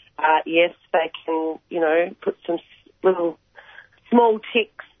 Yes, they can, put some little small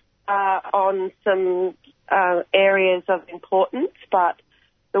ticks on some areas of importance, but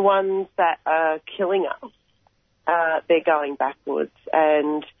the ones that are killing us, they're going backwards.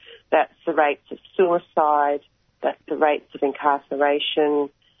 And that's the rates of suicide, that's the rates of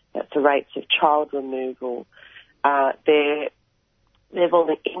incarceration, that's the rates of child removal. They've all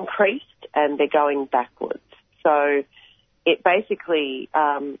increased and they're going backwards. So it basically,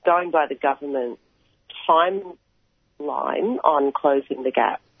 going by the government timeline on closing the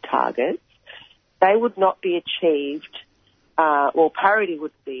gap targets, they would not be achieved, or parity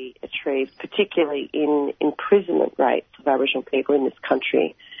would be achieved, particularly in imprisonment rates of Aboriginal people in this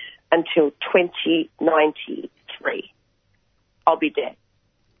country, until 2093. I'll be dead.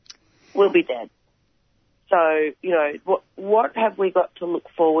 We'll be dead. So, what have we got to look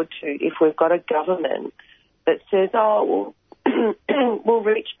forward to if we've got a government that says, we'll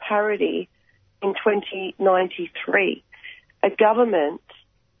reach parity in 2093. A government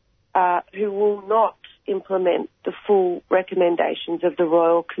who will not implement the full recommendations of the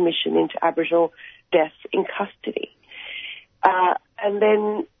Royal Commission into Aboriginal Deaths in Custody. And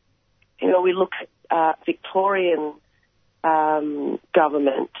then, we look at Victorian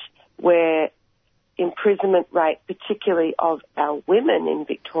government where imprisonment rate, particularly of our women in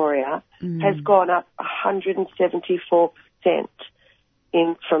Victoria, has gone up 174%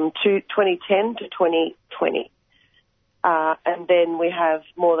 from 2010 to 2020. And then we have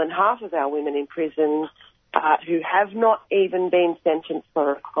more than half of our women in prison who have not even been sentenced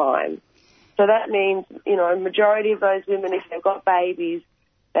for a crime. So that means, a majority of those women, if they've got babies,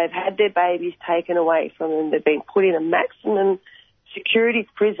 they've had their babies taken away from them, they've been put in a maximum security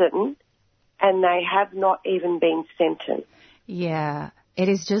prison, and they have not even been sentenced. Yeah,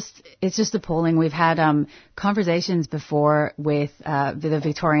 it's just appalling. We've had conversations before with the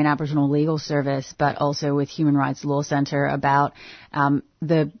Victorian Aboriginal Legal Service, but also with Human Rights Law Centre about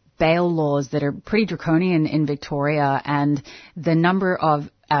the bail laws that are pretty draconian in Victoria and the number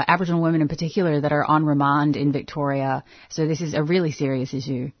of Aboriginal women in particular that are on remand in Victoria. So this is a really serious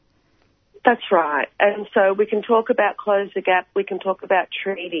issue. That's right. And so we can talk about close the gap, we can talk about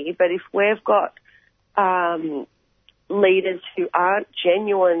treaty, but if we've got leaders who aren't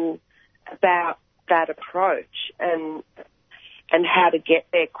genuine about that approach and how to get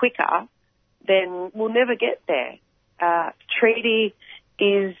there quicker, then we'll never get there. Treaty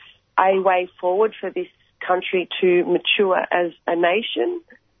is a way forward for this country to mature as a nation.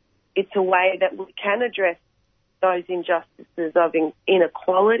 It's a way that we can address those injustices of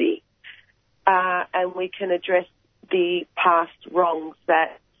inequality, and we can address the past wrongs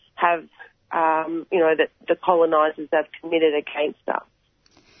that have, that the colonisers have committed against us.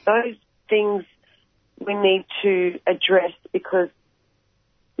 Those things we need to address because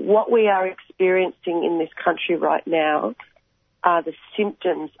what we are experiencing in this country right now are the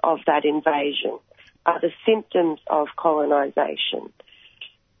symptoms of that invasion, are the symptoms of colonisation,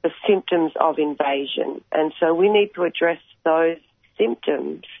 the symptoms of invasion. And so we need to address those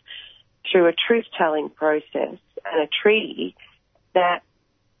symptoms through a truth-telling process and a treaty that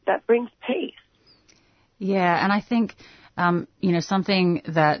brings peace. Yeah, and I think, something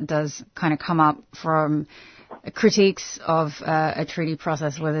that does kind of come up from critiques of a treaty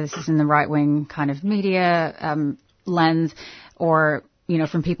process, whether this is in the right-wing kind of media lens or,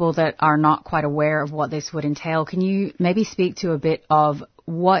 from people that are not quite aware of what this would entail. Can you maybe speak to a bit of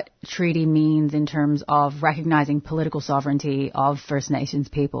what treaty means in terms of recognizing political sovereignty of First Nations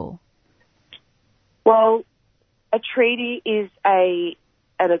people? Well, a treaty is an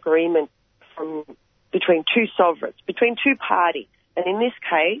agreement between two sovereigns, between two parties. And in this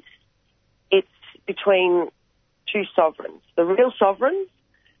case, it's between two sovereigns, the real sovereigns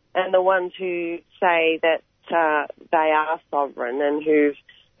and the ones who say that they are sovereign and who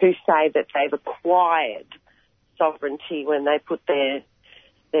say that they've acquired sovereignty when they put their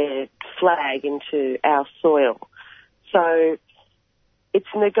flag into our soil. So it's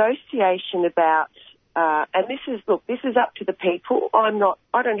a negotiation about, and this is up to the people. I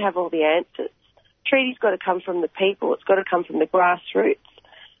don't have all the answers. Treaty's got to come from the people. It's got to come from the grassroots.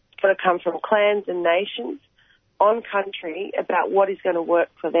 It's got to come from clans and nations on country about what is going to work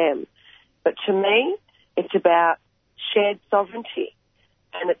for them. But to me, it's about shared sovereignty,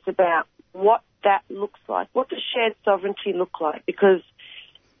 and it's about what that looks like. What does shared sovereignty look like? Because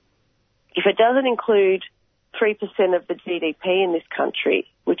if it doesn't include 3% of the GDP in this country,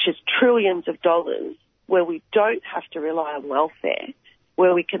 which is trillions of dollars, where we don't have to rely on welfare,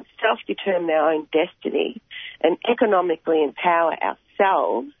 where we can self-determine our own destiny and economically empower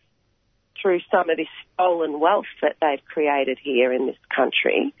ourselves through some of this stolen wealth that they've created here in this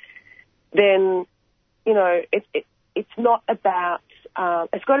country, then, it's not about,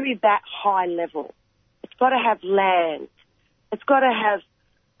 it's got to be that high level. It's got to have land. It's got to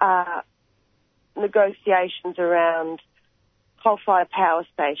have negotiations around coal-fired power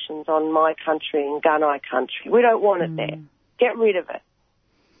stations on my country and Gunai country. We don't want it there. Get rid of it.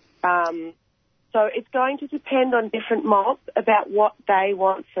 So it's going to depend on different mobs about what they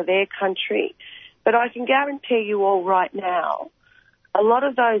want for their country. But I can guarantee you all right now, a lot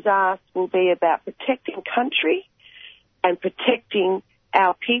of those asks will be about protecting country and protecting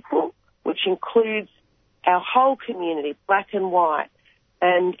our people, which includes our whole community, black and white.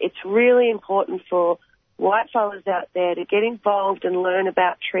 And it's really important for white fellas out there to get involved and learn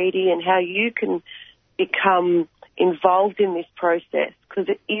about treaty and how you can become involved in this process, because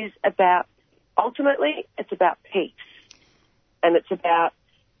it is about, ultimately, it's about peace. And it's about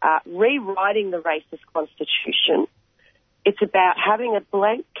rewriting the racist constitution. It's about having a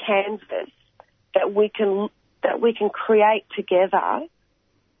blank canvas that we can create together,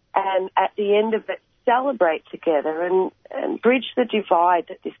 and at the end of it, celebrate together and bridge the divide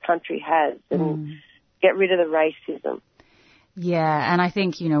that this country has and get rid of the racism. Yeah, and I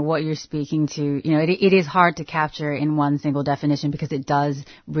think, what you're speaking to, it is hard to capture in one single definition because it does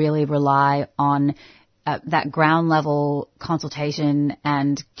really rely on that ground level consultation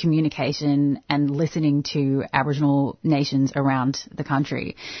and communication and listening to Aboriginal nations around the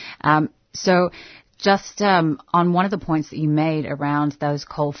country. So just on one of the points that you made around those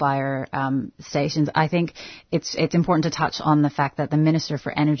coal-fire stations, I think it's important to touch on the fact that the Minister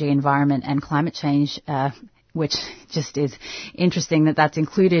for Energy, Environment and Climate Change, which just is interesting that that's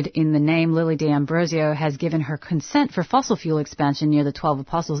included in the name, Lily D'Ambrosio, has given her consent for fossil fuel expansion near the 12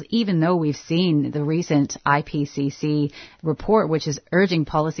 Apostles, even though we've seen the recent IPCC report, which is urging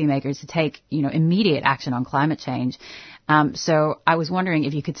policymakers to take, immediate action on climate change. So I was wondering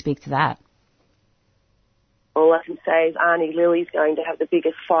if you could speak to that. All I can say is Auntie Lily's going to have the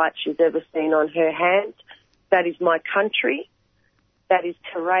biggest fight she's ever seen on her hands. That is my country. That is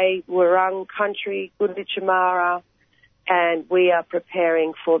Terai Wurrung country, Gunditjmara, and we are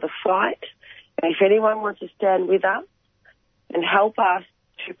preparing for the fight. And if anyone wants to stand with us and help us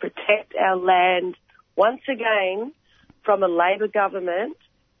to protect our land once again from a Labor government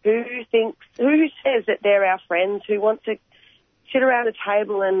who says that they're our friends, who want to sit around a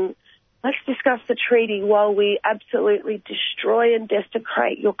table and let's discuss the treaty while we absolutely destroy and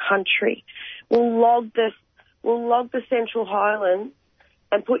desecrate your country. We'll log the Central Highlands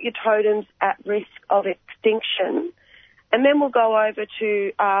and put your totems at risk of extinction. And then we'll go over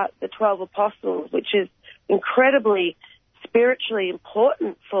to the 12 Apostles, which is incredibly spiritually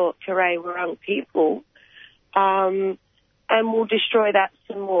important for Terai Wurrung people. And we'll destroy that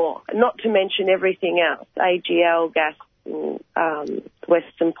some more. Not to mention everything else, AGL, gas,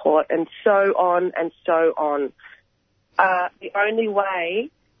 Western Port, and so on and so on. The only way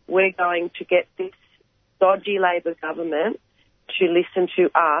we're going to get this dodgy Labor government to listen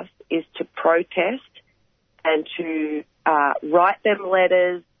to us is to protest and to write them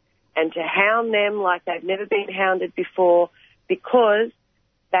letters and to hound them like they've never been hounded before, because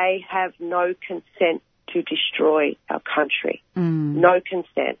they have no consent to destroy our country. No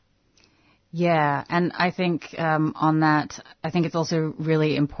consent. Yeah, and I think on that, I think it's also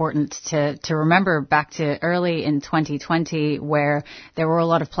really important to remember back to early in 2020, where there were a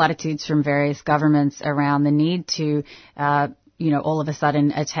lot of platitudes from various governments around the need to all of a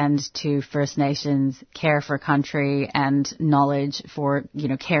sudden attend to First Nations, care for country, and knowledge for,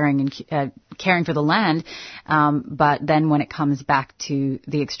 caring for the land. But then when it comes back to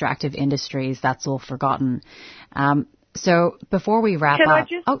the extractive industries, that's all forgotten. So before we wrap up...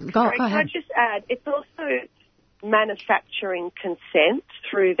 Go ahead. Can I just add, it's also manufacturing consent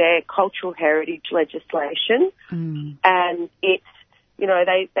through their cultural heritage legislation. And it's,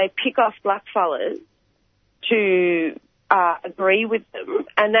 they pick off blackfellas to agree with them,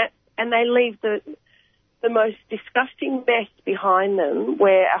 and they leave the most disgusting mess behind them,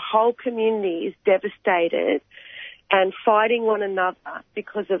 where a whole community is devastated and fighting one another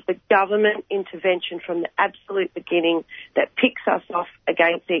because of the government intervention from the absolute beginning that picks us off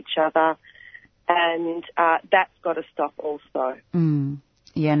against each other, and that's got to stop also.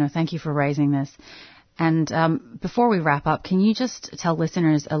 Yeah, no, thank you for raising this. And before we wrap up, can you just tell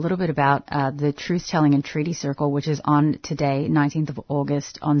listeners a little bit about the Truth Telling and Treaty Circle, which is on today, 19th of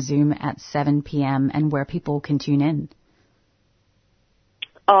August, on Zoom at 7 p.m, and where people can tune in?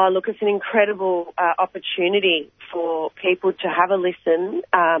 Oh, look, it's an incredible opportunity for people to have a listen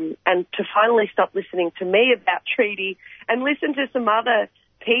and to finally stop listening to me about treaty and listen to some other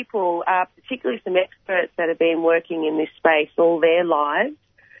people, particularly some experts that have been working in this space all their lives.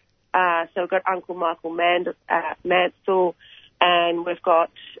 So we've got Uncle Michael Mansell, and we've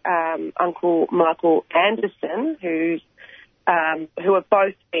got Uncle Michael Anderson, who have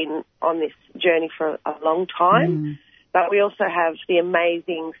both been on this journey for a long time. But we also have the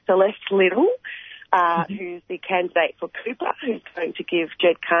amazing Celeste Little, who's the candidate for Cooper, who's going to give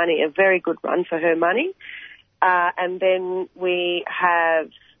Jed Carney a very good run for her money. And then we have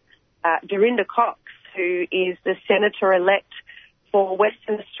Dorinda Cox, who is the Senator-elect for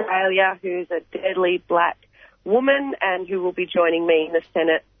Western Australia, who's a deadly black woman and who will be joining me in the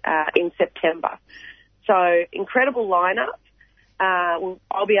Senate in September. So incredible lineup.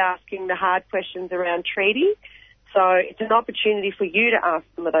 I'll be asking the hard questions around treaty. So it's an opportunity for you to ask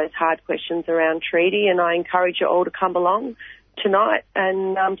some of those hard questions around treaty, and I encourage you all to come along tonight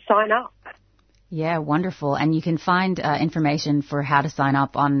and sign up. Yeah, wonderful. And you can find information for how to sign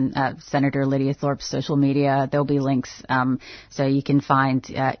up on Senator Lydia Thorpe's social media. There'll be links, so you can find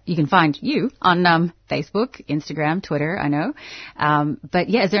you on Facebook, Instagram, Twitter. I know, but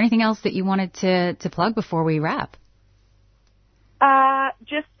yeah, is there anything else that you wanted to plug before we wrap?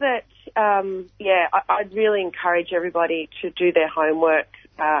 Just that, I'd really encourage everybody to do their homework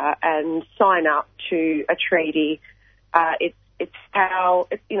and sign up to a treaty. It's how,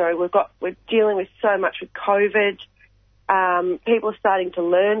 we're dealing with so much with COVID. People are starting to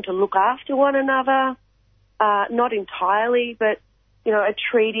learn to look after one another, not entirely, but,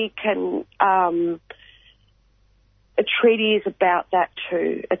 a treaty is about that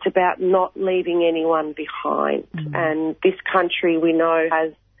too. It's about not leaving anyone behind. And this country, we know,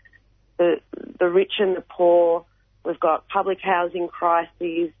 has the rich and the poor. We've got public housing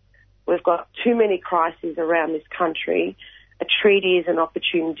crises. We've got too many crises around this country. A treaty is an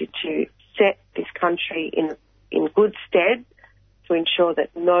opportunity to set this country in good stead to ensure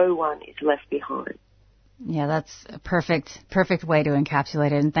that no one is left behind. Yeah, that's a perfect way to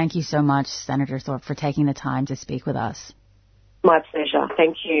encapsulate it. And thank you so much, Senator Thorpe, for taking the time to speak with us. My pleasure.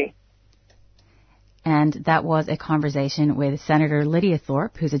 Thank you. And that was a conversation with Senator Lydia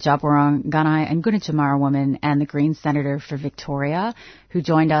Thorpe, who's a Djab-Wurrung, Gunai and Gunditjmara woman and the Green Senator for Victoria, who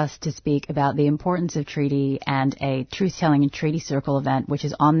joined us to speak about the importance of treaty and a Truth-Telling and Treaty Circle event, which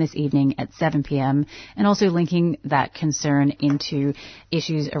is on this evening at 7 p.m, and also linking that concern into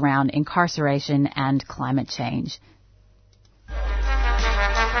issues around incarceration and climate change.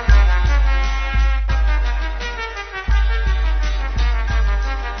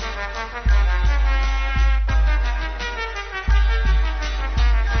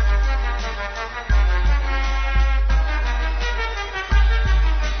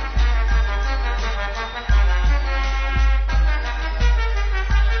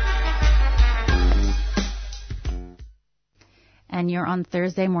 And you're you're on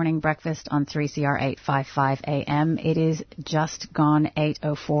Thursday morning breakfast on 3CR 855 AM. It is just gone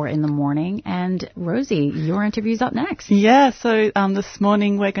 8:04 in the morning. And Rosie, your interview's up next. Yeah, so this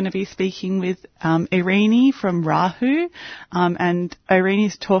morning we're going to be speaking with Irini from Rahu. And Irini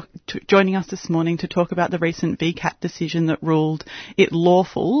is joining us this morning to talk about the recent VCAT decision that ruled it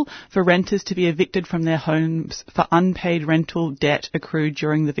lawful for renters to be evicted from their homes for unpaid rental debt accrued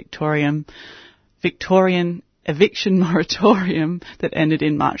during the Victorian eviction moratorium that ended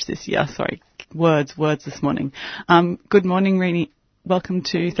in March this year. Sorry, words this morning. Good morning, Irini. Welcome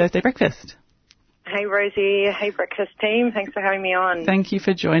to Thursday Breakfast. Hey, Rosie. Hey, Breakfast team. Thanks for having me on. Thank you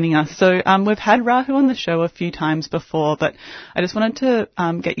for joining us. So we've had Rahu on the show a few times before, but I just wanted to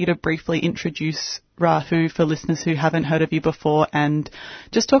get you to briefly introduce Rahu for listeners who haven't heard of you before, and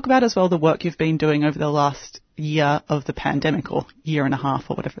just talk about as well the work you've been doing over the last year of the pandemic, or year and a half,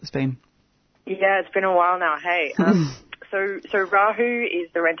 or whatever it's been. Yeah, it's been a while now. Hey, so Rahu is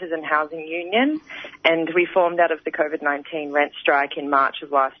the Renters and Housing Union, and we formed out of the COVID-19 rent strike in March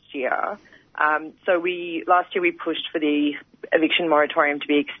of last year. Last year we pushed for the eviction moratorium to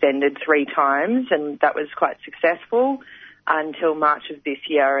be extended 3 times, and that was quite successful until March of this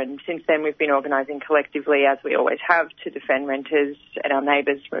year. And since then we've been organising collectively, as we always have, to defend renters and our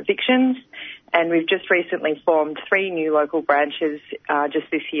neighbours from evictions. And we've just recently formed 3 new local branches just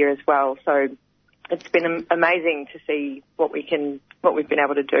this year as well. So it's been amazing to see what we've been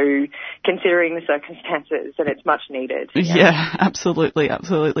able to do, considering the circumstances, and it's much needed. Yeah,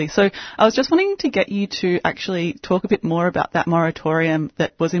 absolutely. So I was just wanting to get you to actually talk a bit more about that moratorium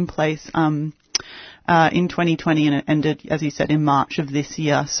that was in place in 2020, and it ended, as you said, in March of this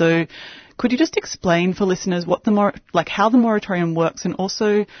year. So could you just explain for listeners what how the moratorium works, and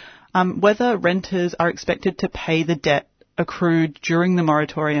also whether renters are expected to pay the debt accrued during the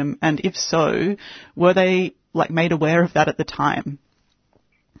moratorium, and if so, were they made aware of that at the time?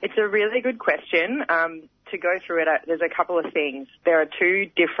 It's a really good question. To go through it, there's a couple of things. There are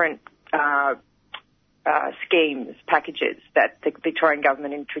 2 different packages that the Victorian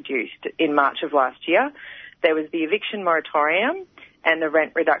government introduced in March of last year. There was the eviction moratorium and the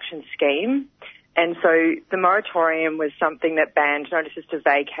rent reduction scheme. And so the moratorium was something that banned notices to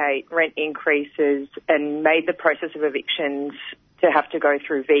vacate, rent increases, and made the process of evictions to have to go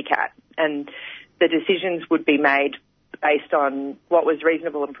through VCAT. And the decisions would be made based on what was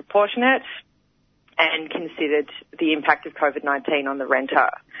reasonable and proportionate, and considered the impact of COVID-19 on the renter.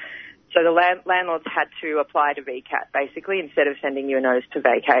 So the landlords had to apply to VCAT, basically, instead of sending you a notice to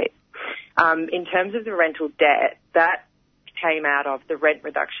vacate. In terms of the rental debt, that came out of the rent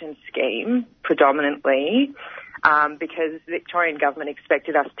reduction scheme predominantly, because the Victorian government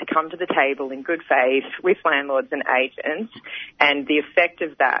expected us to come to the table in good faith with landlords and agents, and the effect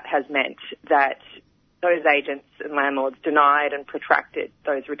of that has meant that those agents and landlords denied and protracted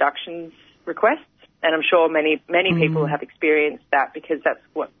those reductions requests. And I'm sure many people have experienced that, because that's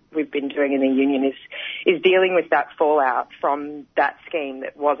what we've been doing in the union, is dealing with that fallout from that scheme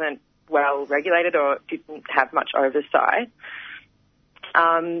that wasn't well regulated or didn't have much oversight.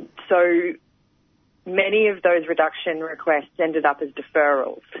 So many of those reduction requests ended up as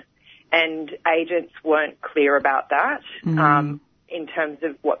deferrals, and agents weren't clear about that in terms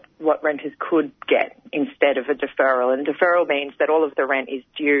of what renters could get instead of a deferral. And deferral means that all of the rent is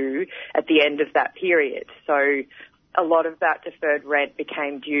due at the end of that period. So a lot of that deferred rent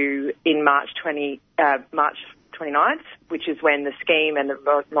became due in March 29th, which is when the scheme and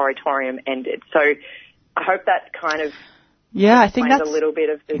the moratorium ended. So I hope that kind of I think that's a little bit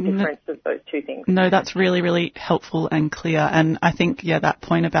of the difference of those 2 things. No, that's really, really helpful and clear. And I think, that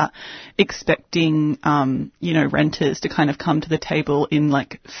point about expecting, renters to kind of come to the table in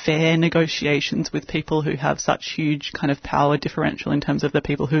fair negotiations with people who have such huge kind of power differential in terms of the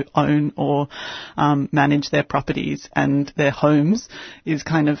people who own or manage their properties and their homes is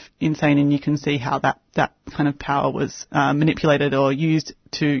kind of insane. And you can see how that kind of power was manipulated or used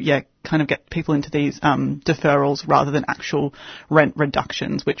to, kind of get people into these deferrals rather than actual rent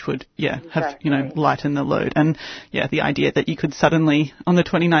reductions, which would, have, lighten the load. And, the idea that you could suddenly, on the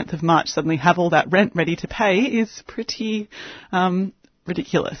 29th of March, suddenly have all that rent ready to pay is pretty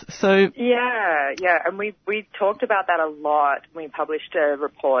ridiculous. So and we talked about that a lot. We published a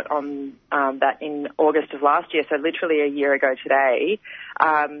report on that in August of last year, so literally a year ago today,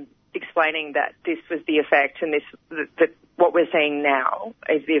 explaining that this was the effect, and that what we're seeing now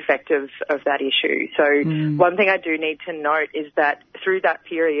is the effect of that issue. So one thing I do need to note is that through that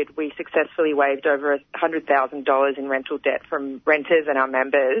period, we successfully waived over $100,000 in rental debt from renters and our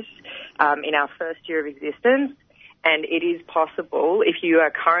members in our first year of existence. And it is possible, if you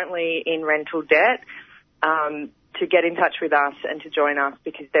are currently in rental debt, to get in touch with us and to join us,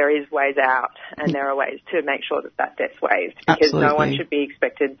 because there is ways out and there are ways to make sure that that debt's waived, because Absolutely. no one should be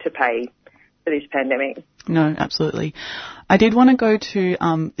expected to pay for this pandemic. No, absolutely. I did want to go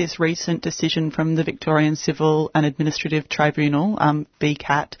to this recent decision from the Victorian Civil and Administrative Tribunal,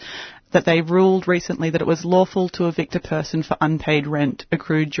 VCAT, that they ruled recently that it was lawful to evict a person for unpaid rent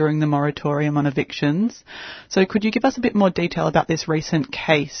accrued during the moratorium on evictions. So could you give us a bit more detail about this recent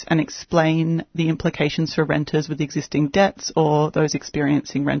case and explain the implications for renters with existing debts or those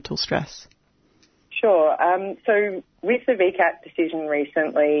experiencing rental stress? Sure. So with the VCAT decision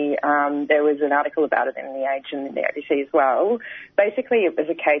recently, there was an article about it in the Age and in the ABC as well. Basically, it was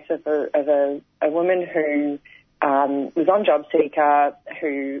a case of a woman who was on JobSeeker,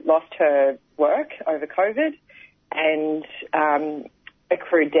 who lost her work over COVID and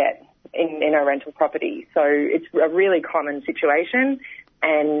accrued debt in her rental property. So it's a really common situation,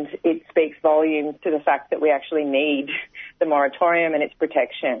 and it speaks volumes to the fact that we actually need the moratorium and its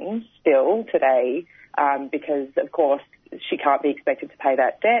protections still today, because, of course, she can't be expected to pay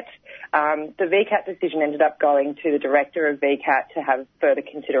that debt. The VCAT decision ended up going to the director of VCAT to have further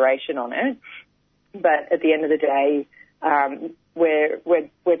consideration on it. But at the end of the day,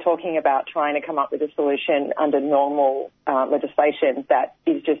 we're talking about trying to come up with a solution under normal legislation that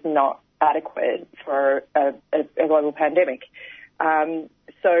is just not adequate for a global pandemic.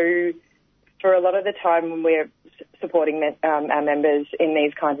 So for a lot of the time when we're supporting our members in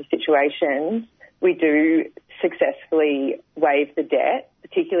these kinds of situations, we do successfully waive the debt,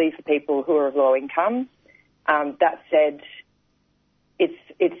 particularly for people who are of low income. That said,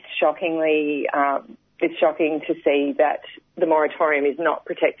 it's shocking to see that the moratorium is not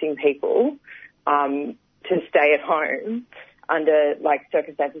protecting people to stay at home under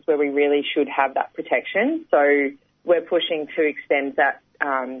circumstances where we really should have that protection. So we're pushing to extend that,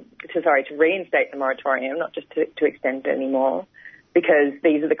 to reinstate the moratorium, not just to extend it anymore, because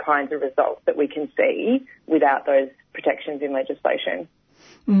these are the kinds of results that we can see without those protections in legislation.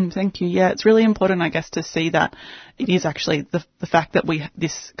 Thank you. Yeah, it's really important, I guess, to see that it is actually the fact that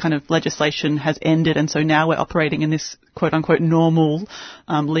this kind of legislation has ended, and so now we're operating in this quote-unquote normal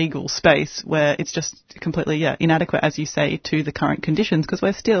legal space where it's just completely, inadequate, as you say, to the current conditions, because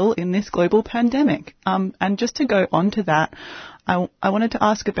we're still in this global pandemic. And just to go on to that, I wanted to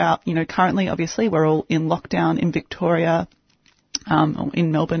ask about, currently, obviously, we're all in lockdown in Victoria,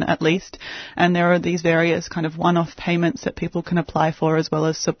 in Melbourne at least, and there are these various kind of one-off payments that people can apply for, as well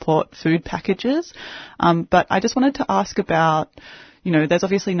as support food packages. But I just wanted to ask about, there's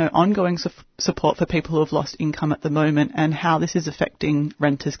obviously no ongoing support for people who have lost income at the moment, and how this is affecting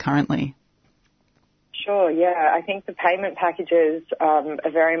renters currently. Sure, yeah. I think the payment packages are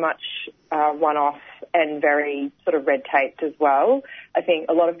very much one-off and very sort of red-taped as well. I think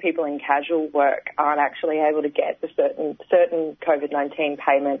a lot of people in casual work aren't actually able to get the certain COVID-19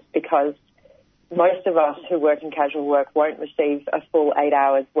 payments, because most of us who work in casual work won't receive a full 8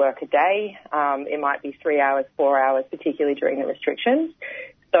 hours work a day. It might be 3 hours, 4 hours, particularly during the restrictions.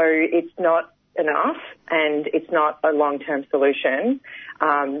 So it's not enough, and it's not a long-term solution.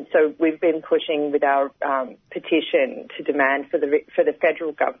 So we've been pushing with our petition to demand for the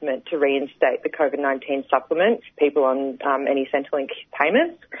federal government to reinstate the COVID-19 supplement for people on any Centrelink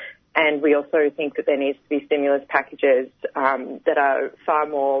payments. And we also think that there needs to be stimulus packages that are far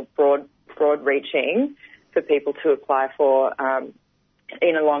more broad-reaching for people to apply for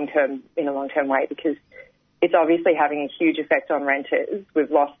in a long-term way, because it's obviously having a huge effect on renters. We've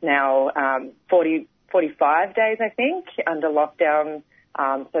lost now 45 days, I think, under lockdown.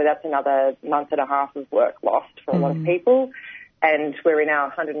 So that's another month and a half of work lost for a lot of people. And we're in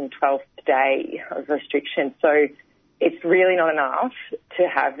our 112th day of restriction. So it's really not enough to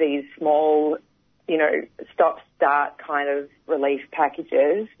have these small, stop-start kind of relief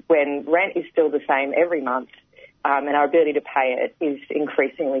packages when rent is still the same every month, and our ability to pay it is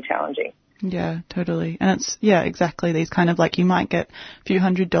increasingly challenging. Yeah, totally. And it's, exactly. These kind of you might get a few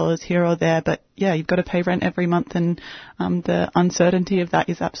 $100s here or there, but you've got to pay rent every month, and the uncertainty of that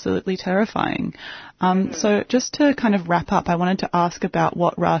is absolutely terrifying. So just to kind of wrap up, I wanted to ask about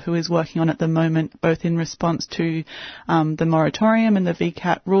what Rahu is working on at the moment, both in response to the moratorium and the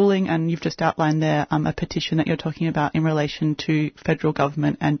VCAT ruling, and you've just outlined there a petition that you're talking about in relation to federal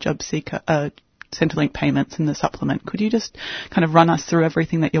government and JobSeeker, Centrelink payments and the supplement. Could you just kind of run us through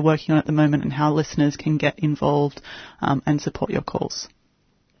everything that you're working on at the moment and how listeners can get involved and support your cause?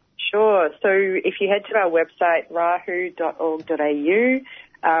 Sure. So if you head to our website, rahu.org.au,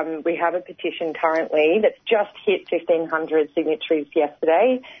 we have a petition currently that's just hit 1,500 signatories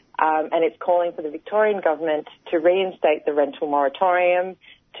yesterday, and it's calling for the Victorian government to reinstate the rental moratorium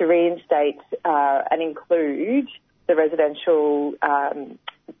to reinstate and include the residential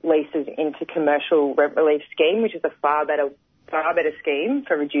leases into commercial rent relief scheme, which is a far better scheme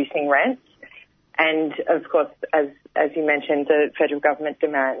for reducing rents. And, of course, as you mentioned, the federal government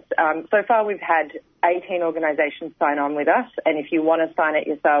demands. So far, we've had 18 organisations sign on with us, and if you want to sign it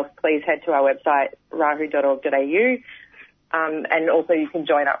yourself, please head to our website, rahu.org.au, and also you can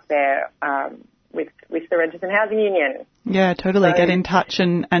join up there with the Renters and Housing Union. Yeah, totally. So, get in touch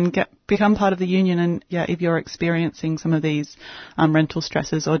and become part of the union. And, yeah, if you're experiencing some of these rental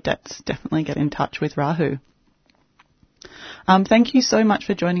stresses or debts, definitely get in touch with Rahu. Thank you so much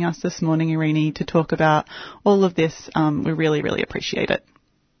for joining us this morning, Irini, to talk about all of this. We really, really appreciate it.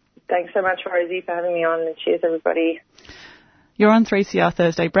 Thanks so much, Rosie, for having me on, and cheers, everybody. You're on 3CR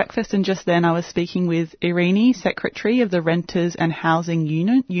Thursday Breakfast, and just then I was speaking with Irini, Secretary of the Renters and Housing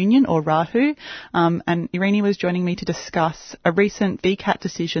Union, or RAHU, and Irini was joining me to discuss a recent VCAT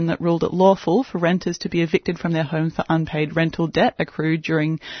decision that ruled it lawful for renters to be evicted from their homes for unpaid rental debt accrued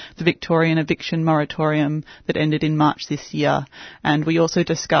during the Victorian eviction moratorium that ended in March this year. And we also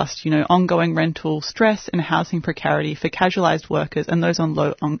discussed, ongoing rental stress and housing precarity for casualised workers and those on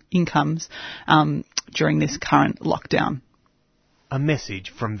low incomes during this current lockdown. A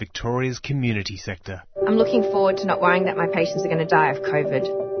message from Victoria's community sector. I'm looking forward to not worrying that my patients are going to die of COVID.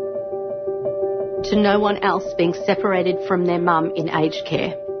 To no one else being separated from their mum in aged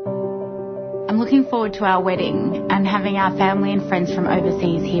care. I'm looking forward to our wedding and having our family and friends from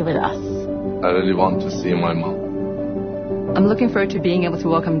overseas here with us. I really want to see my mum. I'm looking forward to being able to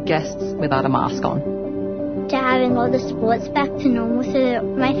welcome guests without a mask on. To having all the sports back to normal so that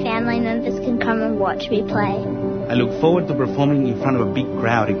my family members can come and watch me play. I look forward to performing in front of a big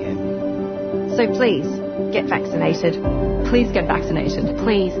crowd again. So please, get vaccinated. Please get vaccinated.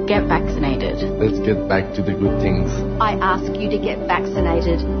 Please get vaccinated. Let's get back to the good things. I ask you to get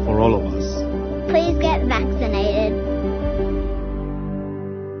vaccinated. For all of us. Please get vaccinated.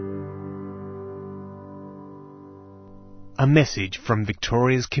 A message from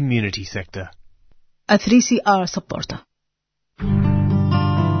Victoria's community sector. A 3CR supporter.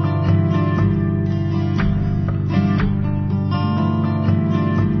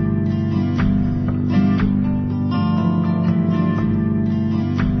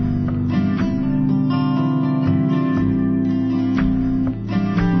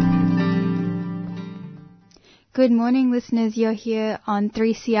 Good morning, listeners. You're here on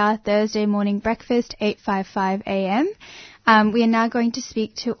 3CR Thursday Morning Breakfast, 8:55 a.m. We are now going to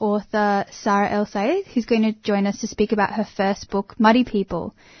speak to author Sarah El-Sayed, who's going to join us to speak about her first book, Muddy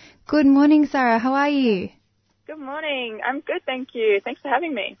People. Good morning, Sarah. How are you? Good morning. I'm good, thank you. Thanks for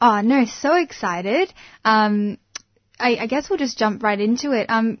having me. Oh, no, so excited. I guess we'll just jump right into it.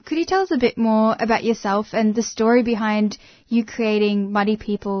 Could you tell us a bit more about yourself and the story behind you creating Muddy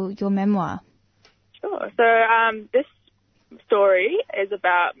People, your memoir? Sure. So this story is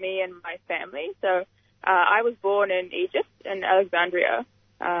about me and my family. So I was born in Egypt, in Alexandria,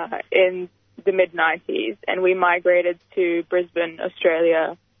 in the mid-90s, and we migrated to Brisbane,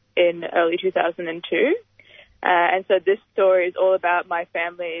 Australia in early 2002. And so this story is all about my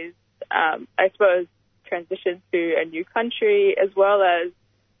family's, I suppose, transition to a new country, as well as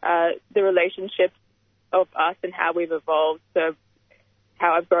the relationships of us and how we've evolved. So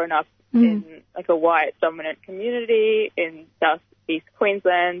how I've grown up in like a white dominant community in southeast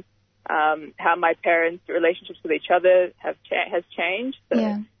Queensland, how my parents' relationships with each other has changed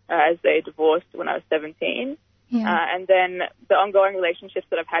as they divorced when I was 17. And then the ongoing relationships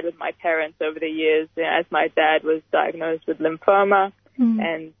that I've had with my parents over the years, as my dad was diagnosed with lymphoma,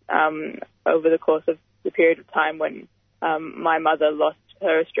 and over the course of the period of time when my mother lost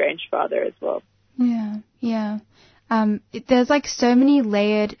her estranged father as well. There's like so many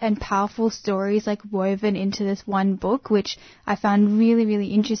layered and powerful stories like woven into this one book, which I found really, really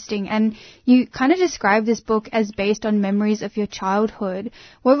interesting. And you kind of describe this book as based on memories of your childhood.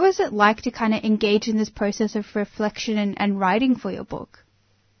 What was it like to kind of engage in this process of reflection and writing for your book?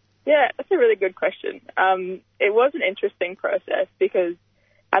 Yeah, that's a really good question. It was an interesting process because,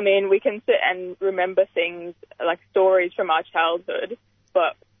 I mean, we can sit and remember things like stories from our childhood,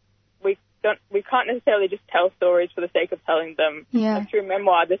 but we can't necessarily just tell stories for the sake of telling them. Like through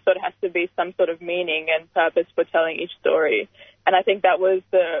memoir, there sort of has to be some sort of meaning and purpose for telling each story. And I think that was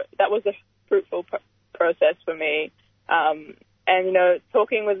a fruitful process for me. And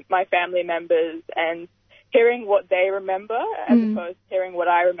talking with my family members and hearing what they remember as opposed to hearing what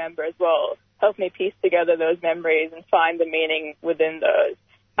I remember as well helped me piece together those memories and find the meaning within those.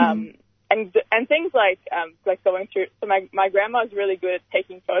 And things like going through. So my grandma's really good at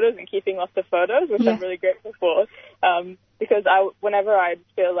taking photos and keeping lots of photos, which I'm really grateful for. because whenever I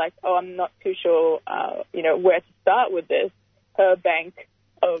feel like, I'm not too sure, where to start with this, her bank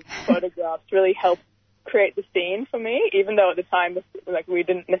of photographs really helped create the scene for me, even though at the time, like, we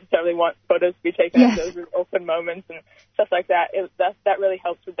didn't necessarily want photos to be taken of those awkward moments and stuff like that. That really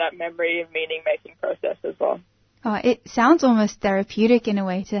helps with that memory and meaning-making process as well. Oh, it sounds almost therapeutic in a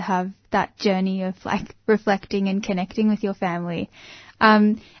way to have that journey of, like, reflecting and connecting with your family.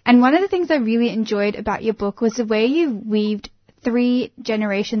 And one of the things I really enjoyed about your book was the way you weaved 3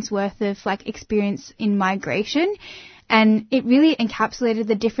 generations worth of, like, experience in migration. And it really encapsulated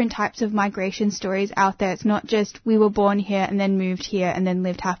the different types of migration stories out there. It's not just we were born here and then moved here and then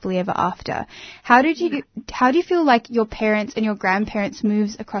lived happily ever after. How do you feel like your parents and your grandparents'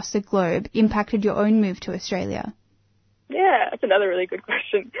 moves across the globe impacted your own move to Australia? Yeah, that's another really good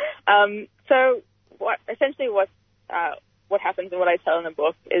question. So what happens and what I tell in the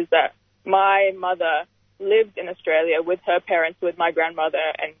book is that my mother lived in Australia with her parents, with my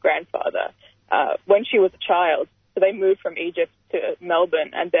grandmother and grandfather, when she was a child. So they moved from Egypt to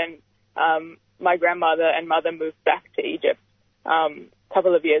Melbourne, and then my grandmother and mother moved back to Egypt a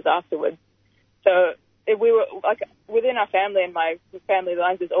couple of years afterwards. So we were, like, within our family and my family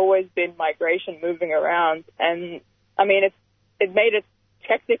lines, there's always been migration moving around. And, I mean, it made it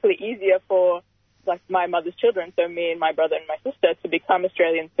technically easier for, like, my mother's children, so me and my brother and my sister, to become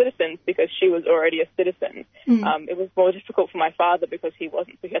Australian citizens because she was already a citizen. It was more difficult for my father because he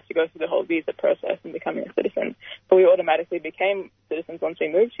wasn't, so he had to go through the whole visa process and becoming a citizen. But we automatically became citizens once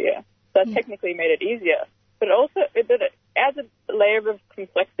we moved here. So that technically made it easier. But it adds a layer of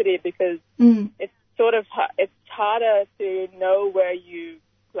complexity because it's sort of, it's harder to know where you,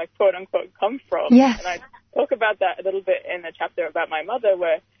 like, quote unquote, come from. Yes. And I talk about that a little bit in a chapter about my mother,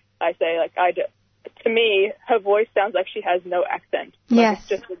 where I say, like, to me, her voice sounds like she has no accent. Like, it's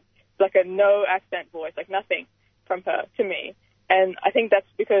just like a no accent voice, like nothing from her to me. And I think that's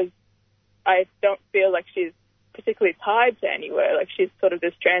because I don't feel like she's particularly tied to anywhere. Like, she's sort of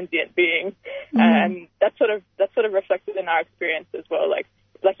this transient being. And that's sort of reflected in our experience as well. Like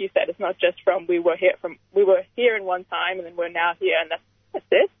you said, it's not just from we were here in one time and then we're now here and that's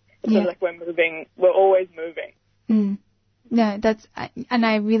it. It's sort of like we're always moving. No, and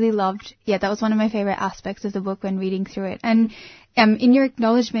I really loved, that was one of my favorite aspects of the book when reading through it. And in your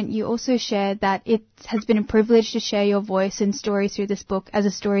acknowledgement, you also shared that it has been a privilege to share your voice and stories through this book as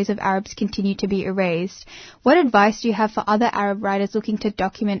the stories of Arabs continue to be erased. What advice do you have for other Arab writers looking to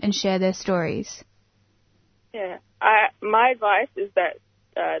document and share their stories? Yeah, my advice is that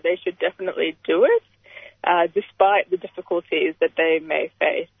they should definitely do it, despite the difficulties that they may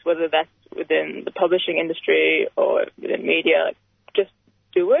face, whether that's within the publishing industry or within media. Like, just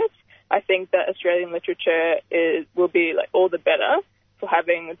do it. I think that Australian literature will be, like, all the better for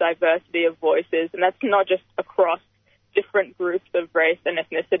having a diversity of voices, and that's not just across different groups of race and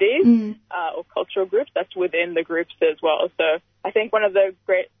ethnicities or cultural groups. That's within the groups as well. So I think one of the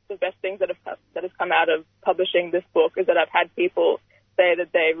best things that has come out of publishing this book is that I've had people say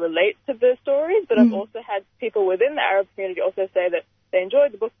that they relate to the stories, but I've also had people within the Arab community also say that they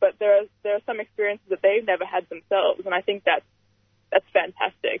enjoyed the book, but there are some experiences that they've never had themselves, and I think that's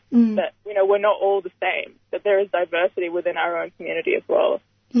fantastic. That, we're not all the same, that there is diversity within our own community as well.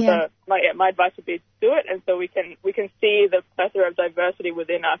 So my advice would be to do it, and so we can see the plethora of diversity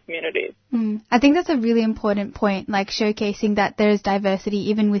within our communities. I think that's a really important point, like showcasing that there is diversity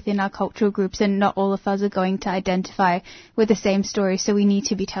even within our cultural groups, and not all of us are going to identify with the same story. So we need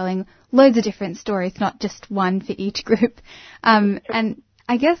to be telling loads of different stories, not just one for each group. And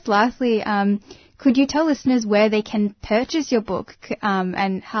I guess lastly, could you tell listeners where they can purchase your book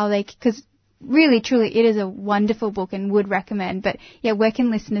and how because really, truly, it is a wonderful book and would recommend. But, where can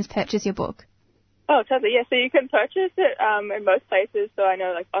listeners purchase your book? Oh, totally. Yeah, so you can purchase it in most places. So I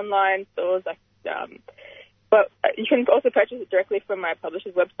know, like, online stores, but you can also purchase it directly from my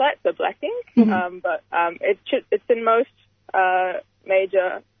publisher's website, so Black Ink. But it's in most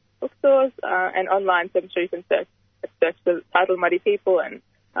major bookstores and online, so I'm sure you can search the title Muddy People, and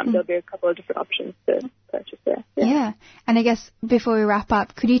there'll be a couple of different options to purchase there. Yeah. And I guess before we wrap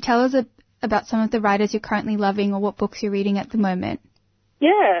up, could you tell us about some of the writers you're currently loving or what books you're reading at the moment?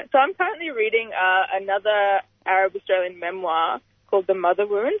 Yeah, so I'm currently reading another Arab-Australian memoir called The Mother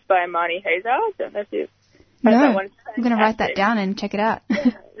Wounds by Imani Hazar. I don't know if you've heard that one. I'm going to write that down and check it out.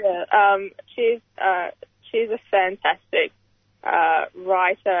 She's a fantastic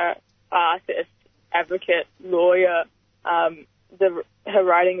writer, artist, advocate, lawyer. Her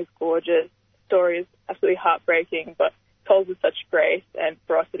writing is gorgeous. The story is absolutely heartbreaking, but told with such grace and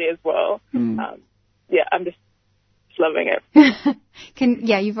ferocity as well. I'm just loving it.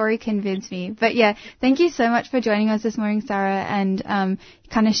 You've already convinced me. But yeah, thank you so much for joining us this morning, Sarah, and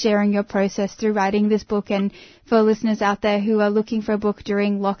kind of sharing your process through writing this book. And for listeners out there who are looking for a book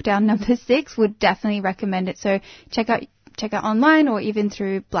during lockdown number 6, would definitely recommend it. So check out online or even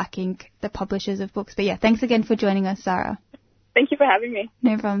through Black Ink, the publishers of books. But yeah, thanks again for joining us, Sarah. Thank you for having me.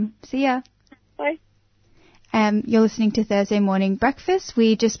 No problem. See ya. Bye. You're listening to Thursday Morning Breakfast.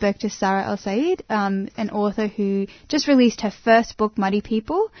 We just spoke to Sarah El-Sayed, an author who just released her first book, Muddy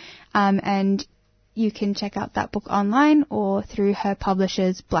People, and you can check out that book online or through her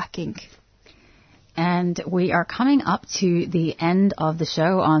publishers, Black Ink. And we are coming up to the end of the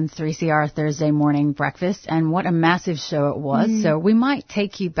show on 3CR Thursday Morning Breakfast, and what a massive show it was. So we might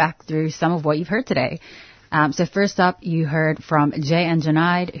take you back through some of what you've heard today. So first up, you heard from J.N.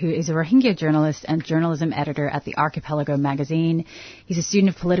 Junaid, who is a Rohingya journalist and journalism editor at the Archipelago magazine. He's a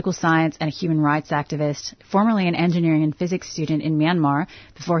student of political science and a human rights activist, formerly an engineering and physics student in Myanmar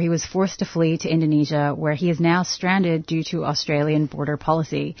before he was forced to flee to Indonesia, where he is now stranded due to Australian border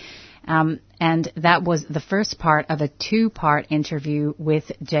policy. And that was the first part of a 2-part interview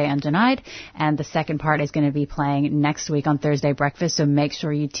with J.N. Junaid, and the second part is going to be playing next week on Thursday Breakfast, so make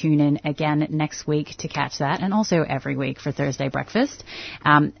sure you tune in again next week to catch that, and also every week for Thursday Breakfast.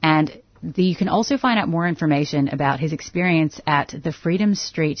 You can also find out more information about his experience at the Freedom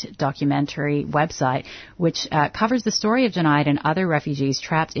Street documentary website, which covers the story of Junaid and other refugees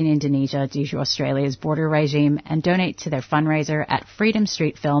trapped in Indonesia due to Australia's border regime, and donate to their fundraiser at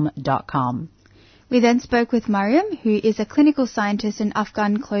freedomstreetfilm.com. We then spoke with Mariam, who is a clinical scientist and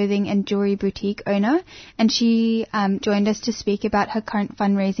Afghan clothing and jewelry boutique owner, and she joined us to speak about her current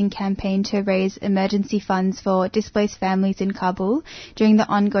fundraising campaign to raise emergency funds for displaced families in Kabul during the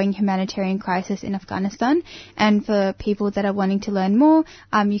ongoing humanitarian crisis in Afghanistan. And for people that are wanting to learn more,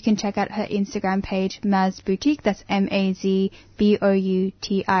 you can check out her Instagram page, Maz Boutique, that's MazBoutique,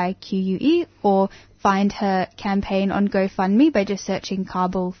 or find her campaign on GoFundMe by just searching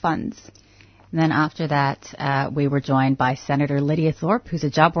Kabul Funds. And then after that, we were joined by Senator Lydia Thorpe, who's a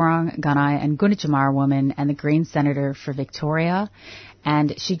Djabwurrung, Gunai and Gunditjmara woman and the Green Senator for Victoria.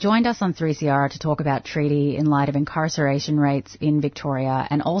 And she joined us on 3CR to talk about treaty in light of incarceration rates in Victoria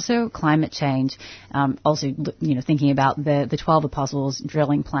and also climate change, thinking about the 12 Apostles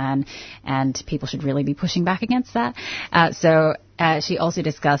drilling plan, and people should really be pushing back against that. She also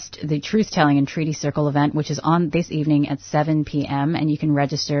discussed the Truth-Telling and Treaty Circle event, which is on this evening at 7 p.m., and you can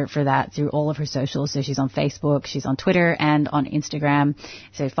register for that through all of her socials. So she's on Facebook, she's on Twitter, and on Instagram.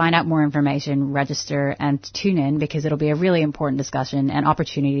 So find out more information, register, and tune in, because it'll be a really important discussion and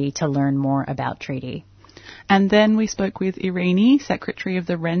opportunity to learn more about treaty. And then we spoke with Irini, Secretary of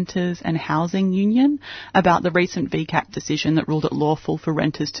the Renters and Housing Union, about the recent VCAT decision that ruled it lawful for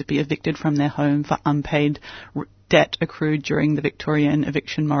renters to be evicted from their home for unpaid debt accrued during the Victorian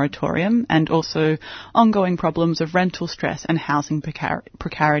eviction moratorium, and also ongoing problems of rental stress and housing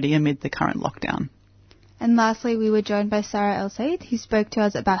precarity amid the current lockdown. And lastly, we were joined by Sarah El-Sayed, who spoke to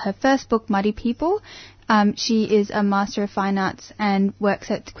us about her first book, Muddy People. She is a Master of Fine Arts and works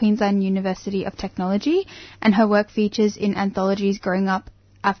at Queensland University of Technology, and her work features in anthologies Growing Up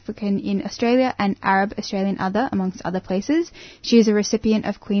African in Australia and Arab Australian Other, amongst other places. She is a recipient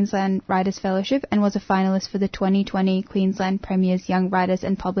of Queensland Writers' Fellowship and was a finalist for the 2020 Queensland Premier's Young Writers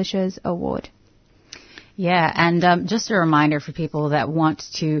and Publishers Award. Yeah, and just a reminder for people that want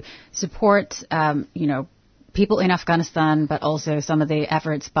to support, people in Afghanistan, but also some of the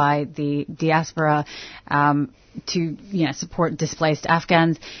efforts by the diaspora to support displaced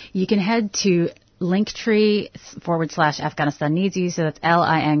Afghans. You can head to Linktree/Afghanistan Needs You. So that's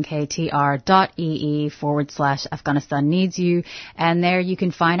linktr.ee/Afghanistan Needs You. And there you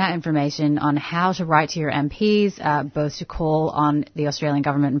can find out information on how to write to your MPs, both to call on the Australian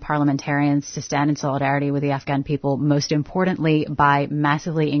government and parliamentarians to stand in solidarity with the Afghan people, most importantly by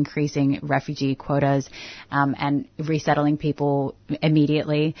massively increasing refugee quotas and resettling people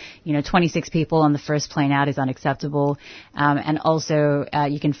immediately. 26 people on the first plane out is unacceptable. And also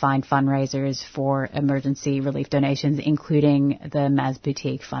you can find fundraisers for emergency relief donations, including the Maz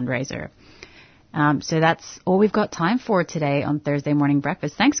Boutique fundraiser. So that's all we've got time for today on Thursday Morning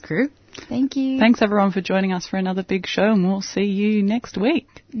Breakfast. Thanks, crew. Thank you. Thanks, everyone, for joining us for another big show, and we'll see you next week.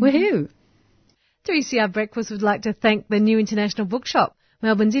 Woohoo! 3CR Breakfast would like to thank the New International Bookshop,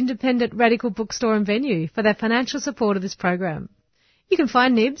 Melbourne's independent radical bookstore and venue, for their financial support of this program. You can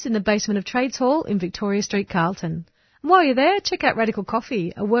find Nibs in the basement of Trades Hall in Victoria Street, Carlton. And while you're there, check out Radical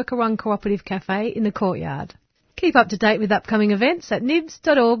Coffee, a worker-run cooperative cafe in the courtyard. Keep up to date with upcoming events at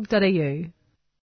nibs.org.au.